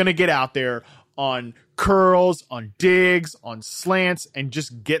that's going to get out there on curls, on digs, on slants, and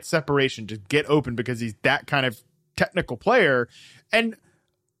just get separation, just get open, because he's that kind of technical player. And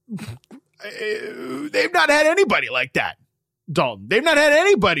they've not had anybody like that. Dalton. They've not had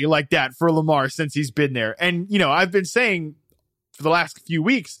anybody like that for Lamar since he's been there. And, I've been saying for the last few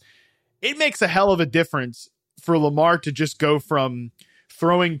weeks, it makes a hell of a difference for Lamar to just go from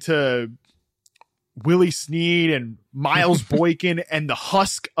throwing to Willie Snead and Miles Boykin and the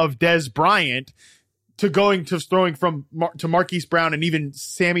husk of Dez Bryant to going to throwing to Marquise Brown and even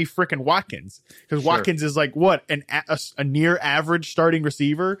Sammy frickin' Watkins. Because Watkins is like, what, a near average starting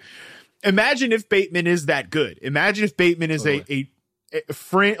receiver? imagine if Bateman is that good. Imagine if Bateman is a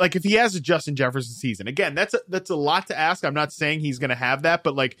friend, like if he has a Justin Jefferson season. Again, that's a lot to ask. I'm not saying he's going to have that,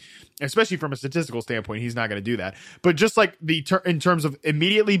 but like, especially from a statistical standpoint, he's not going to do that. But just like in terms of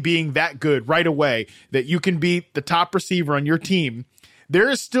immediately being that good right away, that you can be the top receiver on your team, there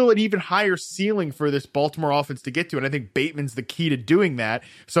is still an even higher ceiling for this Baltimore offense to get to. And I think Bateman's the key to doing that.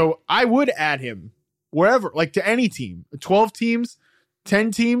 So I would add him wherever, like to any team, 12 teams,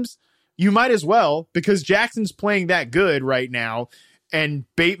 10 teams, you might as well, because Jackson's playing that good right now. And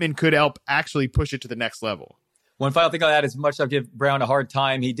Bateman could help actually push it to the next level. One final thing on that, as much as I'll give Brown a hard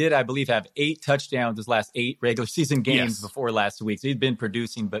time, he did, I believe, have 8 touchdowns his last 8 regular season games before last week. So he's been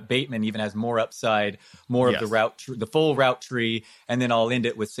producing, but Bateman even has more upside, more of the full route tree. And then I'll end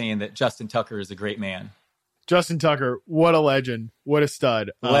it with saying that Justin Tucker is a great man. Justin Tucker, what a legend. What a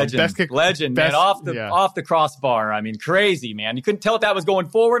stud. Legend, man. Off the crossbar. I mean, crazy, man. You couldn't tell if that was going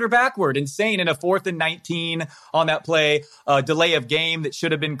forward or backward. Insane in a 4th and 19 on that play. Delay of game that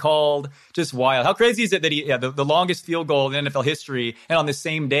should have been called. Just wild. How crazy is it that the longest field goal in NFL history, and on the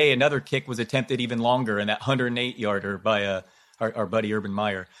same day, another kick was attempted even longer in that 108-yarder by our buddy Urban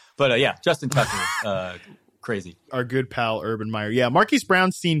Meyer. But Justin Tucker, crazy. Our good pal Urban Meyer. Yeah, Marquise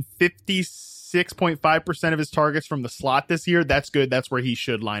Brown's seen 56.5% of his targets from the slot this year. That's good. That's where he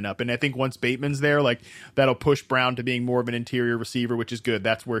should line up. And I think once Bateman's there, like that'll push Brown to being more of an interior receiver, which is good.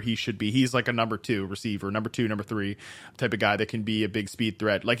 That's where he should be. He's like a number 2 receiver, number 2, number 3 type of guy that can be a big speed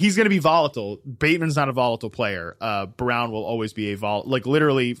threat. Like he's going to be volatile. Bateman's not a volatile player. Brown will always be like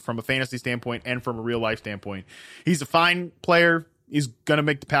literally from a fantasy standpoint and from a real life standpoint. He's a fine player. He's going to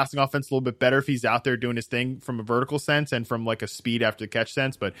make the passing offense a little bit better if he's out there doing his thing from a vertical sense and from like a speed after the catch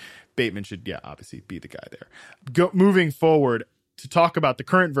sense. But Bateman should, obviously be the guy there. Moving forward to talk about the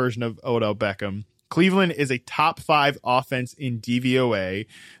current version of Odell Beckham. Cleveland is a top 5 offense in DVOA.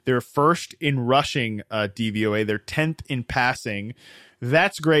 They're first in rushing DVOA. They're 10th in passing.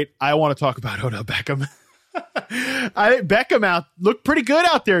 That's great. I want to talk about Odell Beckham. Beckham looked pretty good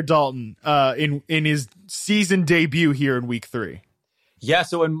out there, Dalton, in his season debut here in week 3. Yeah,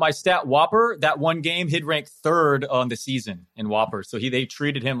 so in my stat Whopper, that one game, he'd rank 3rd on the season in Whopper. So they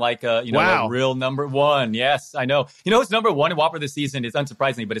treated him like a real number 1. Yes, I know. Who's number 1 in Whopper this season is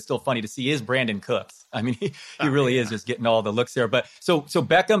unsurprisingly, but it's still funny to see, is Brandon Cooks. I mean, he really is just getting all the looks there. But so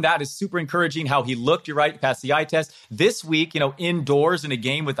Beckham, that is super encouraging how he looked. You're right, passed the eye test. This week, indoors in a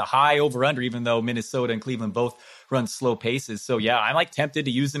game with a high over-under, even though Minnesota and Cleveland both run slow paces. So I'm like tempted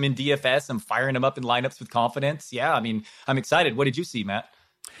to use them in DFS. I'm firing them up in lineups with confidence. Yeah, I mean, I'm excited. What did you see, Matt?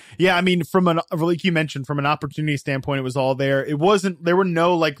 Yeah, I mean, like you mentioned, from an opportunity standpoint, it was all there. There were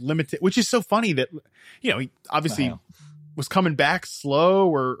no like limited, which is so funny that, he obviously was coming back slow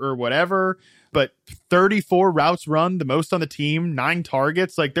or whatever, but 34 routes run, the most on the team, 9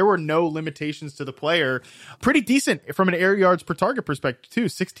 targets. Like there were no limitations to the player. Pretty decent from an air yards per target perspective too.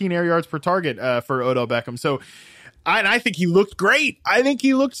 16 air yards per target for Odell Beckham. So I think he looked great. I think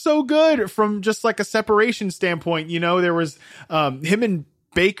he looked so good from just like a separation standpoint. There was him and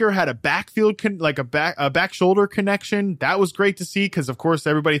Baker had a backfield a back shoulder connection. That was great to see because, of course,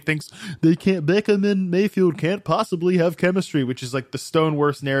 everybody thinks Beckham and Mayfield can't possibly have chemistry, which is like the stone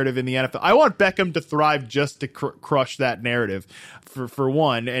worst narrative in the NFL. I want Beckham to thrive just to crush that narrative for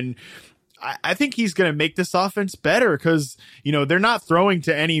one. And I think he's going to make this offense better because, they're not throwing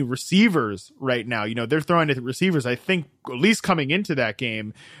to any receivers right now. They're throwing to receivers. I think at least coming into that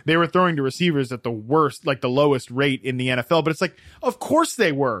game, they were throwing to receivers at the worst, like the lowest rate in the NFL. But it's like, of course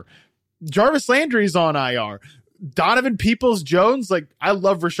they were. Jarvis Landry's on IR. Donovan Peoples-Jones, like I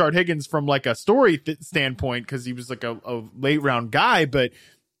love Rashard Higgins from like a story standpoint because he was like a late round guy. But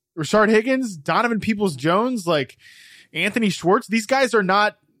Rashard Higgins, Donovan Peoples-Jones, like Anthony Schwartz, these guys are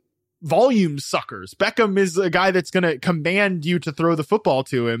not volume suckers. Beckham is a guy that's going to command you to throw the football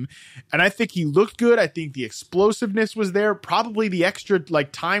to him. And I think he looked good. I think the explosiveness was there. Probably the extra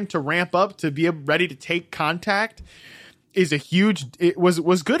like time to ramp up to be ready to take contact is it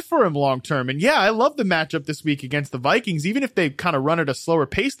was good for him long term. And I love the matchup this week against the Vikings. Even if they kind of run at a slower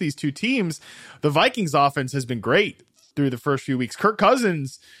pace, these two teams, the Vikings offense has been great through the first few weeks. Kirk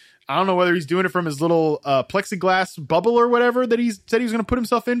Cousins, I don't know whether he's doing it from his little plexiglass bubble or whatever that he said he was going to put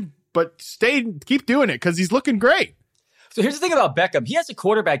himself in, but keep doing it because he's looking great. So here's the thing about Beckham. He has a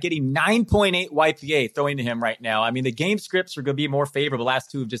quarterback getting 9.8 YPA throwing to him right now. I mean, the game scripts are going to be more favorable. The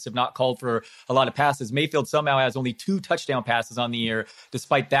last two have not called for a lot of passes. Mayfield somehow has only 2 touchdown passes on the year,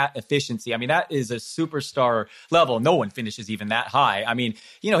 despite that efficiency. I mean, that is a superstar level. No one finishes even that high. I mean,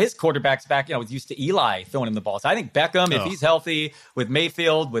 his quarterback's back, was used to Eli throwing him the ball. So I think Beckham, if he's healthy with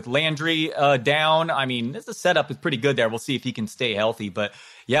Mayfield, with Landry down, I mean, the setup is pretty good there. We'll see if he can stay healthy. But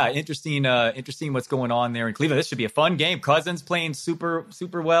yeah, interesting what's going on there in Cleveland. This should be a fun game. Cousins playing super,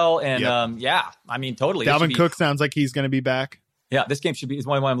 super well. And I mean, totally. Dalvin Cook sounds like he's going to be back. Yeah, this game is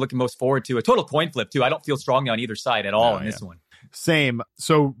one I'm looking most forward to. A total coin flip, too. I don't feel strongly on either side at all in this one. Same.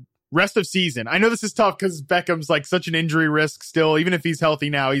 So rest of season. I know this is tough because Beckham's like such an injury risk still. Even if he's healthy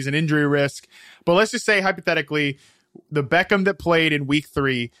now, he's an injury risk. But let's just say, hypothetically, the Beckham that played in week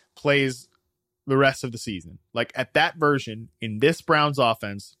 3 plays the rest of the season. Like at that version in this Browns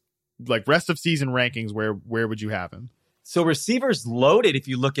offense, like rest of season rankings, where would you have him? So receivers loaded if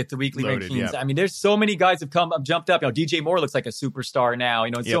you look at the weekly rankings. Yeah. I mean, there's so many guys have jumped up. DJ Moore looks like a superstar now.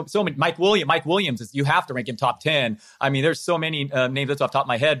 So many. Mike Williams, you have to rank him top 10. I mean, there's so many names that's off the top of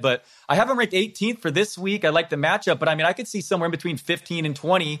my head, but I have him ranked 18th for this week. I like the matchup, but I mean, I could see somewhere in between 15 and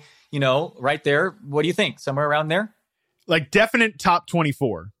 20, right there. What do you think? Somewhere around there? Like definite top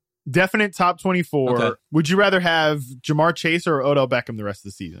 24. Definite top 24. Okay. Would you rather have Jamar Chase or Odell Beckham the rest of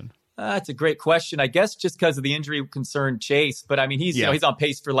the season? That's a great question. I guess just because of the injury concern, Chase. But I mean, he's on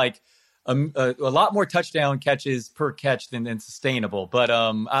pace for like a lot more touchdown catches per catch than sustainable. But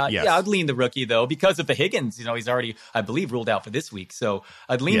I'd lean the rookie though because of the Higgins. He's already, I believe, ruled out for this week. So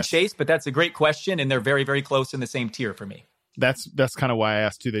I'd lean Chase. But that's a great question, and they're very, very close in the same tier for me. That's kind of why I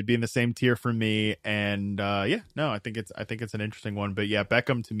asked too. They'd be in the same tier for me, and I think it's an interesting one. But yeah,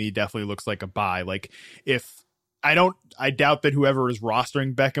 Beckham to me definitely looks like a buy. Like I doubt that whoever is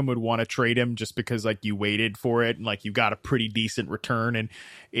rostering Beckham would want to trade him just because like you waited for it and like you got a pretty decent return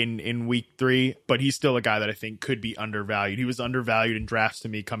in week 3. But he's still a guy that I think could be undervalued. He was undervalued in drafts to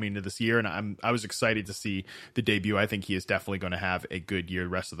me coming into this year, and I was excited to see the debut. I think he is definitely going to have a good year the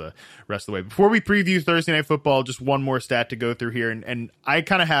rest of the way. Before we preview Thursday Night Football, just one more stat to go through here, and I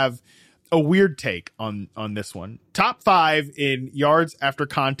kind of have a weird take on this one. Top 5 in yards after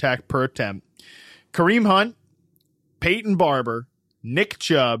contact per attempt: Kareem Hunt, Peyton Barber, Nick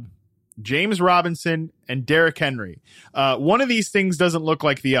Chubb, James Robinson, and Derrick Henry. One of these things doesn't look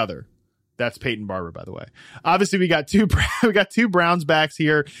like the other. That's Peyton Barber, by the way. Obviously, we got two Browns backs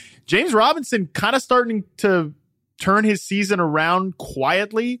here. James Robinson kind of starting to turn his season around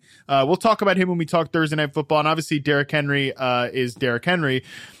quietly. We'll talk about him when we talk Thursday Night Football. And obviously, Derrick Henry is Derrick Henry.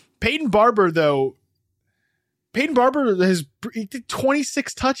 Peyton Barber, though, he did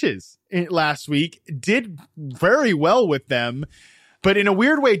 26 touches last week, did very well with them. But in a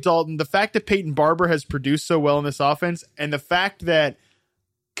weird way, Dalton, the fact that Peyton Barber has produced so well in this offense, and the fact that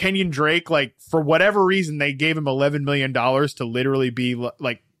Kenyon Drake, like, for whatever reason, they gave him $11 million to literally be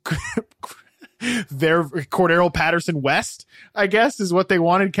like their Cordero Patterson West, I guess, is what they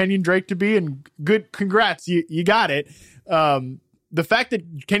wanted Kenyon Drake to be. And good, congrats, you got it. The fact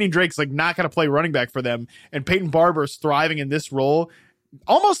that Kenyon Drake's like not going to play running back for them and Peyton Barber's thriving in this role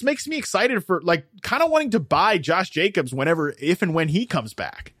almost makes me excited for like kind of wanting to buy Josh Jacobs if and when he comes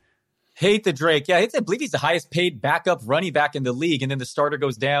back. Hate the Drake. Yeah, I believe he's the highest paid backup running back in the league. And then the starter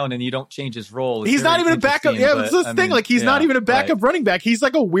goes down and you don't change his role. He's not even a backup. Yeah, it's this thing. Like he's not even a backup running back. He's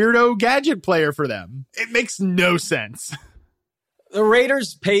like a weirdo gadget player for them. It makes no sense. The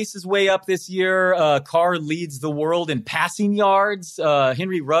Raiders' pace is way up this year. Carr leads the world in passing yards.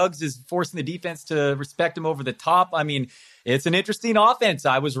 Henry Ruggs is forcing the defense to respect him over the top. I mean, it's an interesting offense.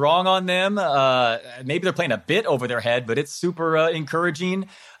 I was wrong on them. Maybe they're playing a bit over their head, but it's super encouraging.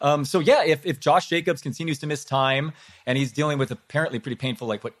 If Josh Jacobs continues to miss time and he's dealing with apparently pretty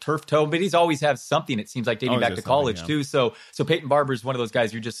painful, turf toe, but he's always have something, it seems like, dating back to college too. So Peyton Barber is one of those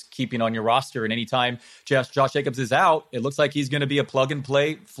guys you're just keeping on your roster. And anytime Josh Jacobs is out, it looks like he's going to be a plug and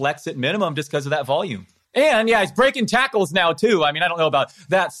play flex at minimum just because of that volume. And he's breaking tackles now too. I mean, I don't know about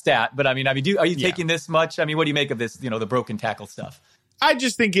that stat, but are you taking this much? I mean, what do you make of this, the broken tackle stuff? I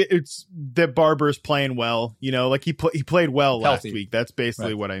just think it's that Barber's playing well, like he played well last week. That's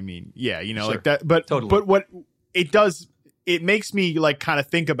basically what I mean. Yeah. Sure. Like that, but what it does, it makes me like kind of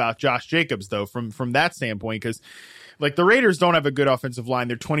think about Josh Jacobs though, from that standpoint. Cause like the Raiders don't have a good offensive line.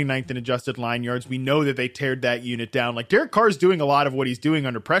 They're 29th in adjusted line yards. We know that they teared that unit down. Like Derek Carr's doing a lot of what he's doing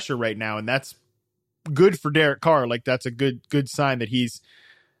under pressure right now. And that's good for Derek Carr. Like that's a good sign that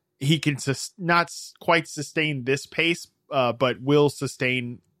he can not quite sustain this pace, but will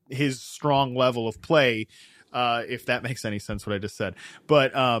sustain his strong level of play if that makes any sense what I just said.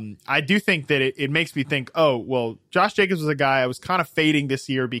 But I do think that it makes me think, oh, well, Josh Jacobs was a guy I was kind of fading this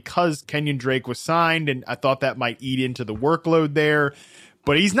year because Kenyon Drake was signed, and I thought that might eat into the workload there.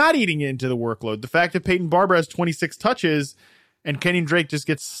 But he's not eating into the workload. The fact that Peyton Barber has 26 touches and Kenyon Drake just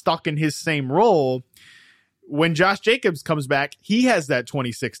gets stuck in his same role, when Josh Jacobs comes back, he has that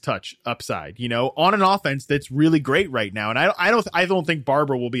 26 touch upside, on an offense that's really great right now. And I don't think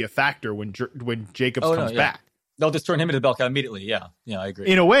Barber will be a factor when Jacobs comes back. They'll just turn him into the bell cow immediately. Yeah, I agree.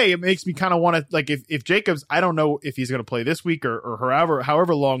 In a way, it makes me kind of want to, like, if Jacobs, I don't know if he's going to play this week or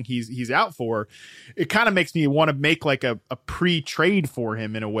however long he's out for, it kind of makes me want to make like a pre-trade for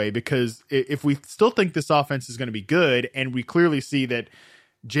him in a way, because if we still think this offense is going to be good, and we clearly see that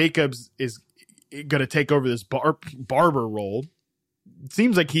Jacobs is going to take over this Barber role, it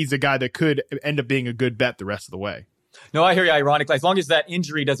seems like he's a guy that could end up being a good bet the rest of the way. No, I hear you. Ironically, as long as that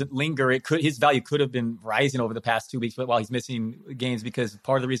injury doesn't linger, his value could have been rising over the past 2 weeks, but while he's missing games, because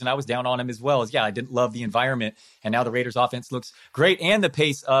part of the reason I was down on him as well is, I didn't love the environment, and now the Raiders offense looks great, and the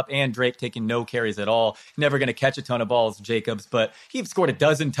pace up, and Drake taking no carries at all. Never going to catch a ton of balls, Jacobs, but he scored a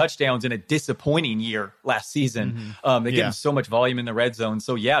dozen touchdowns in a disappointing year last season. They give him so much volume in the red zone.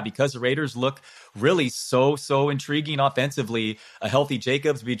 So because the Raiders look really so intriguing offensively, a healthy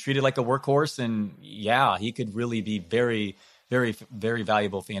Jacobs be treated like a workhorse, and he could really be very, very, very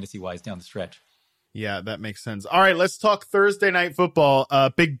valuable fantasy-wise down the stretch. Yeah, that makes sense. All right, let's talk Thursday Night Football.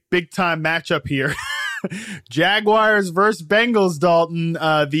 Big time matchup here. Jaguars versus Bengals, Dalton.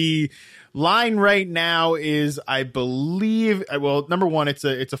 The line right now is, I believe, number one, it's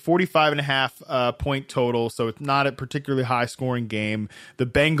a 45.5 point total, so it's not a particularly high scoring game. The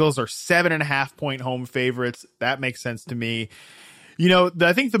Bengals are 7.5 point home favorites. That makes sense to me.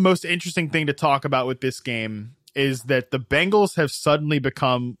 I think the most interesting thing to talk about with this game is that the Bengals have suddenly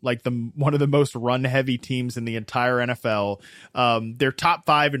become like one of the most run heavy teams in the entire NFL. They're top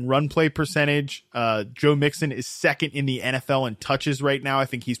 5 in run play percentage. Joe Mixon is second in the NFL in touches right now. I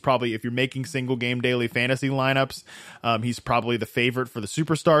think he's probably, if you're making single game daily fantasy lineups, he's probably the favorite for the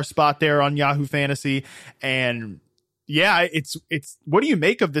superstar spot there on Yahoo Fantasy. And it's what do you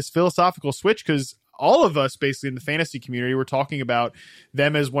make of this philosophical switch? Because all of us basically in the fantasy community were talking about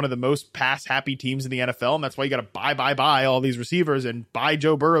them as one of the most pass happy teams in the NFL. And that's why you got to buy all these receivers and buy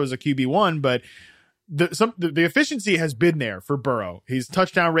Joe Burrow as a QB1. But the efficiency has been there for Burrow. His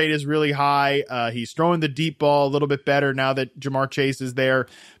touchdown rate is really high. He's throwing the deep ball a little bit better now that Jamar Chase is there,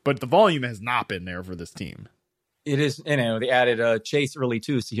 but the volume has not been there for this team. It is, they added Chase early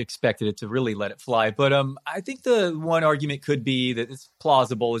too, so you expected it to really let it fly. But I think the one argument could be that it's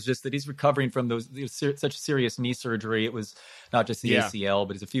plausible is just that he's recovering from such serious knee surgery. It was not just the ACL,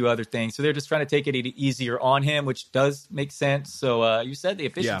 but it's a few other things. So they're just trying to take it easier on him, which does make sense. So you said the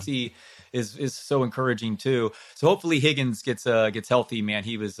efficiency is so encouraging too. So hopefully Higgins gets healthy, man.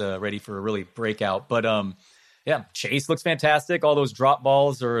 He was ready for a really breakout. But Chase looks fantastic. All those drop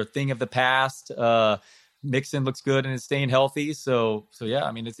balls are a thing of the past. Mixon looks good and is staying healthy. So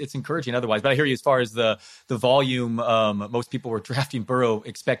it's encouraging otherwise. But I hear you as far as the volume. Most people were drafting Burrow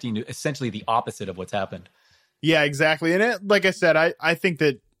expecting essentially the opposite of what's happened. Yeah, exactly. And like I said, I think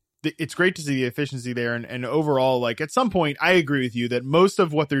that it's great to see the efficiency there. And overall, like at some point, I agree with you that most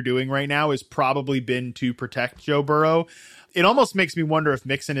of what they're doing right now has probably been to protect Joe Burrow. It almost makes me wonder if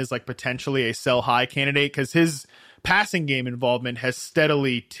Mixon is like potentially a sell high candidate, because his passing game involvement has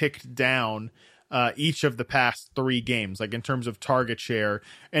steadily ticked down each of the past 3 games, like in terms of target share.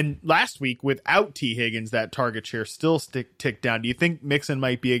 And last week without T. Higgins, that target share still ticked down. Do you think Mixon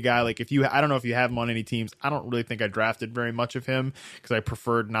might be a guy, like I don't know if you have him on any teams. I don't really think I drafted very much of him because I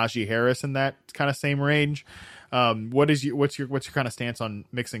preferred Najee Harris in that kind of same range. What's your kind of stance on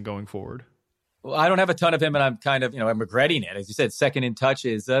Mixon going forward? Well, I don't have a ton of him, and I'm kind of, I'm regretting it. As you said, second in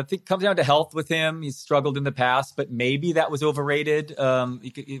touches. I think it comes down to health with him. He's struggled in the past, but maybe that was overrated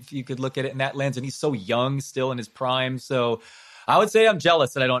if you could look at it in that lens. And he's so young still in his prime. So I would say I'm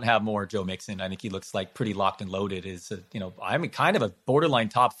jealous that I don't have more Joe Mixon. I think he looks like pretty locked and loaded. I'm kind of a borderline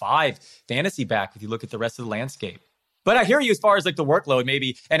top 5 fantasy back if you look at the rest of the landscape. But I hear you as far as like the workload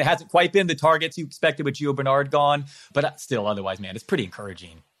maybe, and it hasn't quite been the targets you expected with Gio Bernard gone. But still, otherwise, man, it's pretty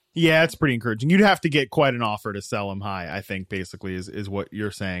encouraging. Yeah, it's pretty encouraging. You'd have to get quite an offer to sell him high, I think, basically, is what you're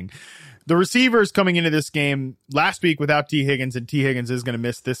saying. The receivers coming into this game last week without T. Higgins, and T. Higgins is going to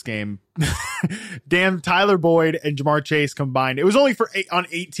miss this game. Damn, Tyler Boyd and Jamar Chase combined. It was only on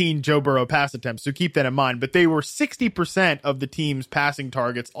 18 Joe Burrow pass attempts, so keep that in mind. But they were 60% of the team's passing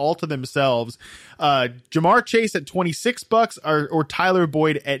targets all to themselves. Jamar Chase at $26 or Tyler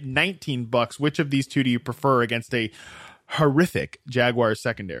Boyd at $19. Which of these two do you prefer against a horrific Jaguars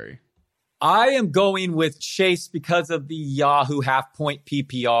secondary? I am going with Chase because of the Yahoo half-point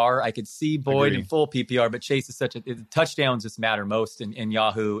PPR. I could see Boyd in full PPR, but Chase is touchdowns just matter most in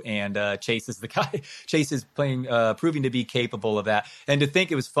Yahoo, and Chase is the guy. Chase is proving to be capable of that. And to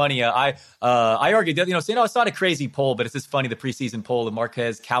think it was funny, I argued that, saying, it's not a crazy poll, but it's just funny, the preseason poll of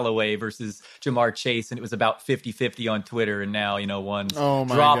Marquez Callaway versus Jamar Chase, and it was about 50-50 on Twitter, and now, one's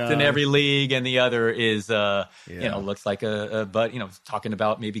dropped in every league, and the other is, looks like but talking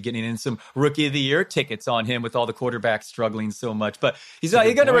about maybe getting in some Rookie of the Year tickets on him with all the quarterbacks struggling so much. But he's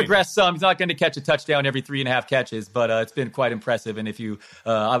going to regress some. He's not going to catch a touchdown every 3.5 catches, but it's been quite impressive. And if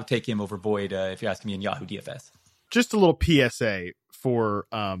I would take him over Boyd if you're asking me in Yahoo DFS. Just a little PSA for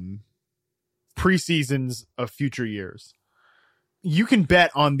preseasons of future years. You can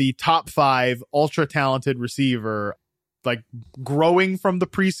bet on the top 5 ultra talented receiver like growing from the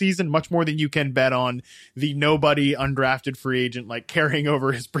preseason much more than you can bet on the nobody undrafted free agent like carrying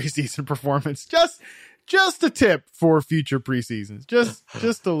over his preseason performance. Just a tip for future preseasons.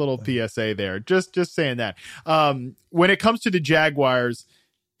 Just a little PSA there. Just saying that. When it comes to the Jaguars,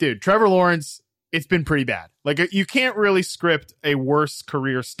 dude, Trevor Lawrence, it's been pretty bad. Like you can't really script a worse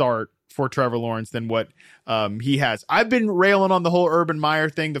career start for Trevor Lawrence than what he has. I've been railing on the whole Urban Meyer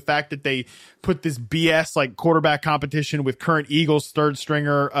thing, the fact that they put this BS like quarterback competition with current Eagles third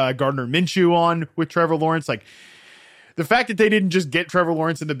stringer Gardner Minshew on with Trevor Lawrence. Like the fact that they didn't just get Trevor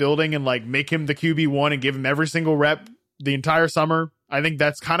Lawrence in the building and like make him the QB1 and give him every single rep the entire summer, I think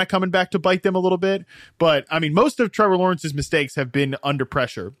that's kind of coming back to bite them a little bit. But I mean, most of Trevor Lawrence's mistakes have been under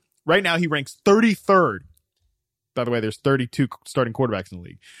pressure. Right now, he ranks 33rd. By the way, there's 32 starting quarterbacks in the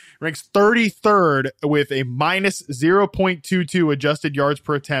league. Ranks 33rd with a minus 0.22 adjusted yards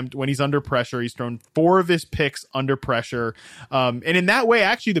per attempt when he's under pressure. He's thrown 4 of his picks under pressure. And in that way,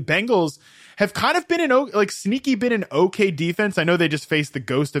 actually, the Bengals have kind of been sneaky been an okay defense. I know they just faced the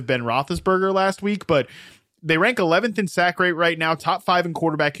ghost of Ben Roethlisberger last week, but they rank 11th in sack rate right now, top 5 in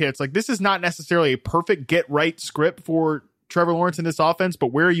quarterback hits. Like this is not necessarily a perfect get right script for Trevor Lawrence in this offense,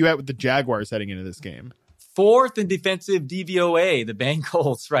 but where are you at with the Jaguars heading into this game? 4th in defensive DVOA, the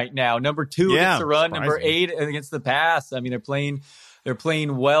Bengals right now. Number 2 against the run, number 8 against the pass. I mean, they're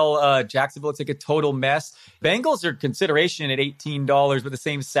playing well. Jacksonville looks like a total mess. Bengals are consideration at $18, but the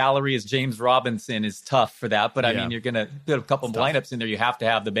same salary as James Robinson is tough for that. But I mean, you're going to put a couple of lineups in there. You have to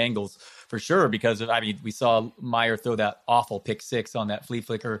have the Bengals for sure, because we saw Meyer throw that awful pick 6 on that flea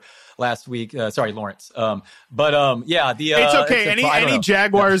flicker last week. Lawrence. It's okay. Any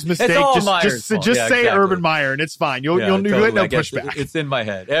Jaguars mistake, just say exactly. Urban Meyer, and it's fine. You'll totally. Get no pushback. It's in my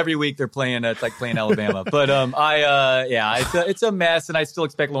head. Every week they're playing. It's like playing Alabama. But it's a mess, and I still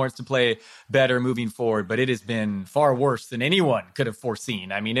expect Lawrence to play better moving forward. But it has been far worse than anyone could have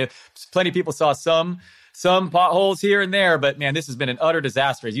foreseen. I mean, plenty of people saw some potholes here and there, but man, this has been an utter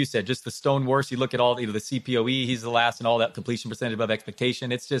disaster. As you said, just the stone worst. You look at all the CPOE, he's the last, and all that completion percentage above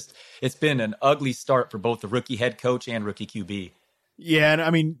expectation. It's been an ugly start for both the rookie head coach and rookie QB. Yeah, and I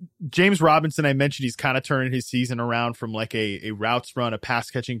mean, James Robinson, I mentioned he's kind of turning his season around from like a routes run, a pass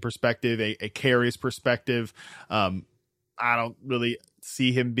catching perspective, a carries perspective. I don't really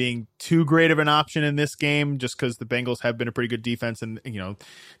see him being too great of an option in this game, just because the Bengals have been a pretty good defense, and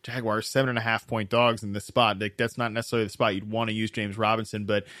Jaguars 7.5 point dogs in this spot. Like that's not necessarily the spot you'd want to use James Robinson,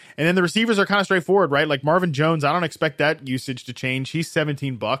 and then the receivers are kind of straightforward, right? Like Marvin Jones, I don't expect that usage to change. He's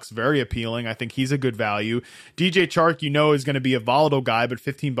 $17, very appealing. I think he's a good value. DJ Chark, is going to be a volatile guy, but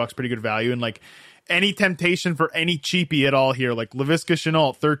 $15, pretty good value. And like any temptation for any cheapie at all here, like Laviska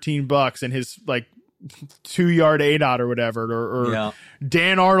Shenault, $13, and his like 2-yard ADOT or whatever, or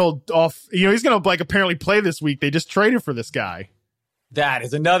Dan Arnold off. He's going to like apparently play this week. They just traded for this guy. That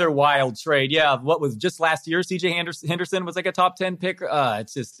is another wild trade. Yeah, what was just last year? CJ Henderson was like a top 10 pick.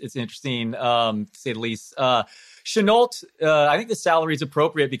 It's interesting to say the least. Shenault, I think the salary is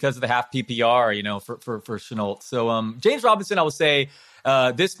appropriate because of the half PPR, for Shenault. So James Robinson, I will say.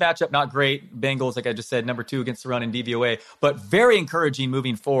 This matchup, not great. Bengals, like I just said, number 2 against the run in DVOA, but very encouraging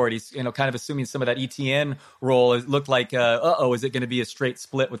moving forward. He's, kind of assuming some of that ETN role. It looked like, is it going to be a straight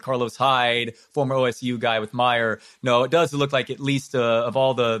split with Carlos Hyde, former OSU guy with Meyer? No, it does look like at least of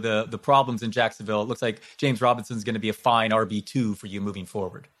all the problems in Jacksonville, it looks like James Robinson's going to be a fine RB2 for you moving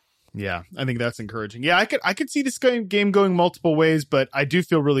forward. Yeah, I think that's encouraging. Yeah, I could see this game going multiple ways, but I do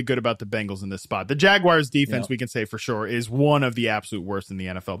feel really good about the Bengals in this spot. The Jaguars defense, we can say for sure, is one of the absolute worst in the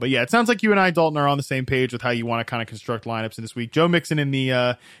NFL. But yeah, it sounds like you and I, Dalton, are on the same page with how you want to kind of construct lineups in this week. Joe Mixon in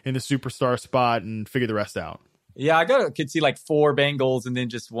the superstar spot, and figure the rest out. Yeah, I could see like 4 Bengals and then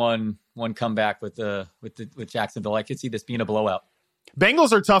just one comeback with Jacksonville. I could see this being a blowout.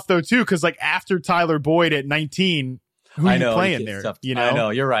 Bengals are tough though too, because like after Tyler Boyd at 19. who are you playing there? You know? I know,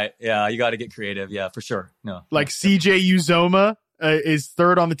 you're right. Yeah, you got to get creative. Yeah, for sure. No, like CJ Uzomah is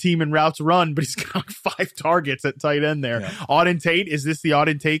third on the team in routes run, but he's got 5 targets at tight end there. Yeah. Auden Tate, is this the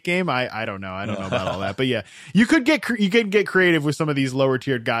Auden Tate game? I don't know. I don't know about all that, but yeah, you could get creative with some of these lower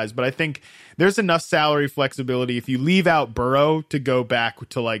tiered guys, but I think there's enough salary flexibility if you leave out Burrow to go back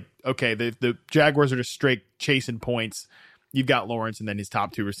to like, okay, the Jaguars are just straight chasing points. You've got Lawrence and then his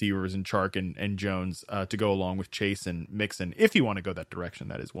top 2 receivers in Chark and Jones to go along with Chase and Mixon. If you want to go that direction,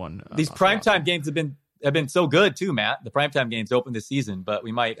 that is one. These primetime games have been so good too, Matt. The primetime games open this season, but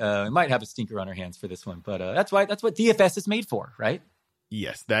we might have a stinker on our hands for this one. But that's what DFS is made for, right?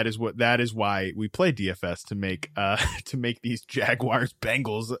 Yes, that is why we play DFS to make these Jaguars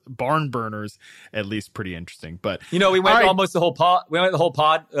Bengals barn burners at least pretty interesting. But we went the whole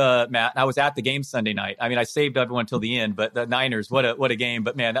pod, Matt. I was at the game Sunday night. I mean, I saved everyone till the end, but the Niners, what a game!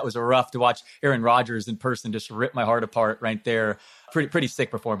 But man, that was rough to watch Aaron Rodgers in person just rip my heart apart right there. Pretty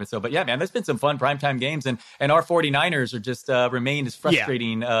sick performance though. But yeah, man, there's been some fun primetime games, and our 49ers are just remained as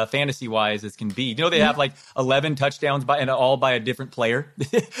frustrating fantasy wise as can be. They have like 11 touchdowns by a different player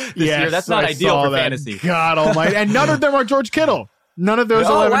this year. That's not ideal for fantasy. God almighty. And none of them are George Kittle. None of those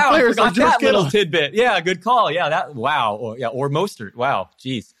 11 players are George Kittle. Little tidbit. Yeah, good call. Yeah, or Mostert. Wow,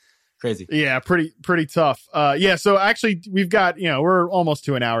 geez. Crazy. Yeah, pretty tough. So actually we've got, we're almost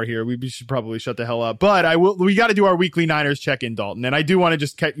to an hour here. We should probably shut the hell up. But we got to do our weekly Niners check-in, Dalton. And I do want to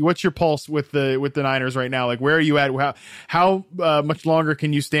just what's your pulse with the Niners right now? Like, where are you at? How much longer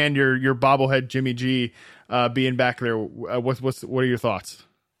can you stand your bobblehead Jimmy G being back there? What are your thoughts?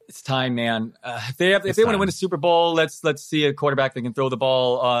 It's time, man. If they want to win a Super Bowl, let's see a quarterback that can throw the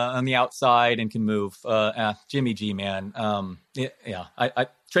ball on the outside and can move. Jimmy G, man.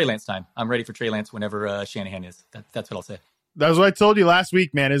 Trey Lance time. I'm ready for Trey Lance whenever Shanahan is. That's what I'll say. That's what I told you last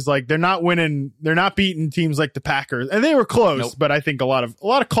week, man, is like they're not winning. They're not beating teams like the Packers. And they were close, nope. But I think a lot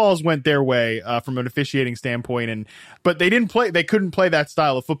of calls went their way from an officiating standpoint. But they couldn't play that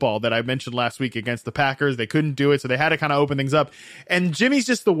style of football that I mentioned last week against the Packers. They couldn't do it. So they had to kind of open things up. And Jimmy's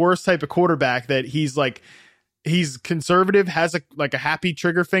just the worst type of quarterback that he's conservative, has a happy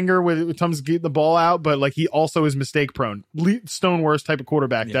trigger finger when it comes to getting the ball out, but like he also is mistake prone. Stone worst type of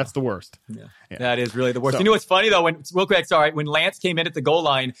quarterback. Yeah. That's the worst. Yeah. That is really the worst. So, what's funny though? When Lance came in at the goal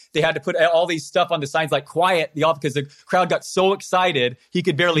line, they had to put all these stuff on the signs like quiet because the crowd got so excited he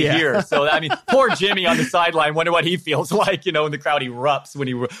could barely hear. So I mean, poor Jimmy on the sideline. Wonder what he feels like, in the crowd erupts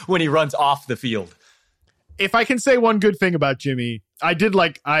when he runs off the field. If I can say one good thing about Jimmy, I did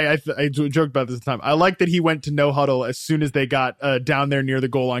I joked about this time. I like that he went to no huddle as soon as they got down there near the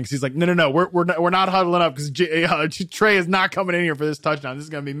goal line, because he's like, no, we're not huddling up because Trey is not coming in here for this touchdown. This is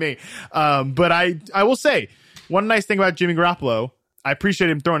gonna be me. But I will say one nice thing about Jimmy Garoppolo. I appreciate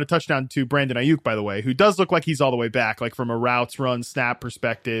him throwing a touchdown to Brandon Ayuk, by the way, who does look like he's all the way back, like from a routes run snap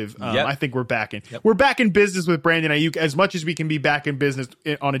perspective. I think we're back in business with Brandon Ayuk as much as we can be back in business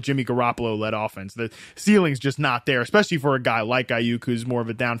on a Jimmy Garoppolo led offense. The ceiling's just not there, especially for a guy like Ayuk, who's more of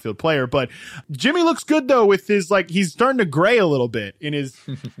a downfield player. But Jimmy looks good though with his he's starting to gray a little bit in his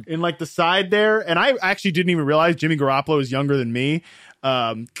in the side there. And I actually didn't even realize Jimmy Garoppolo is younger than me.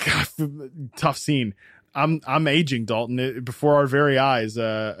 God, tough scene. I'm aging, Dalton, before our very eyes.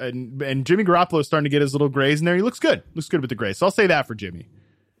 And Jimmy Garoppolo is starting to get his little grays in there. He looks good. Looks good with the grays. So I'll say that for Jimmy.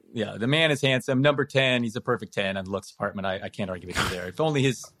 Yeah, the man is handsome. Number 10, he's a perfect 10 on the looks department. I can't argue with you there. If only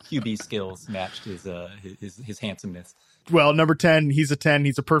his QB skills matched his handsomeness. Well, number 10, he's a 10.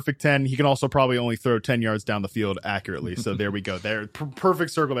 He's a perfect 10. He can also probably only throw 10 yards down the field accurately. So there we go. There, perfect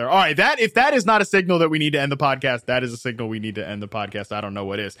circle there. All right, if that is not a signal that we need to end the podcast, that is a signal we need to end the podcast. I don't know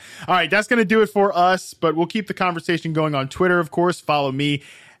what is. All right, that's going to do it for us, but we'll keep the conversation going on Twitter, of course. Follow me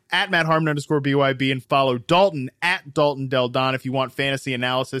at @MattHarmon_BYB and follow Dalton at Dalton Del Don if you want fantasy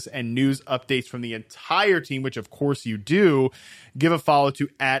analysis and news updates from the entire team, which of course you do. Give a follow to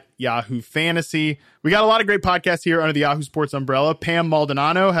at Yahoo Fantasy. We got a lot of great podcasts here under the Yahoo Sports umbrella. Pam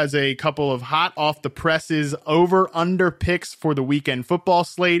Maldonado has a couple of hot off the presses over-under picks for the weekend football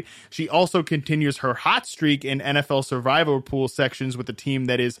slate. She also continues her hot streak in NFL Survivor Pool sections with a team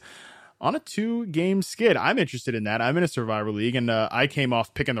that is on a 2-game skid. I'm interested in that. I'm in a Survivor League, and I came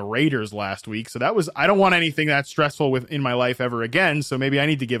off picking the Raiders last week, so I don't want anything that stressful in my life ever again, so maybe I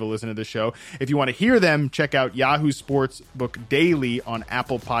need to give a listen to the show. If you want to hear them, check out Yahoo Sportsbook Daily on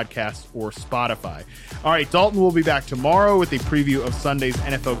Apple Podcasts or Spotify. All right, Dalton will be back tomorrow with a preview of Sunday's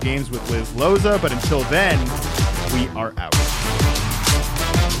NFL games with Liz Loza, but until then, we are out.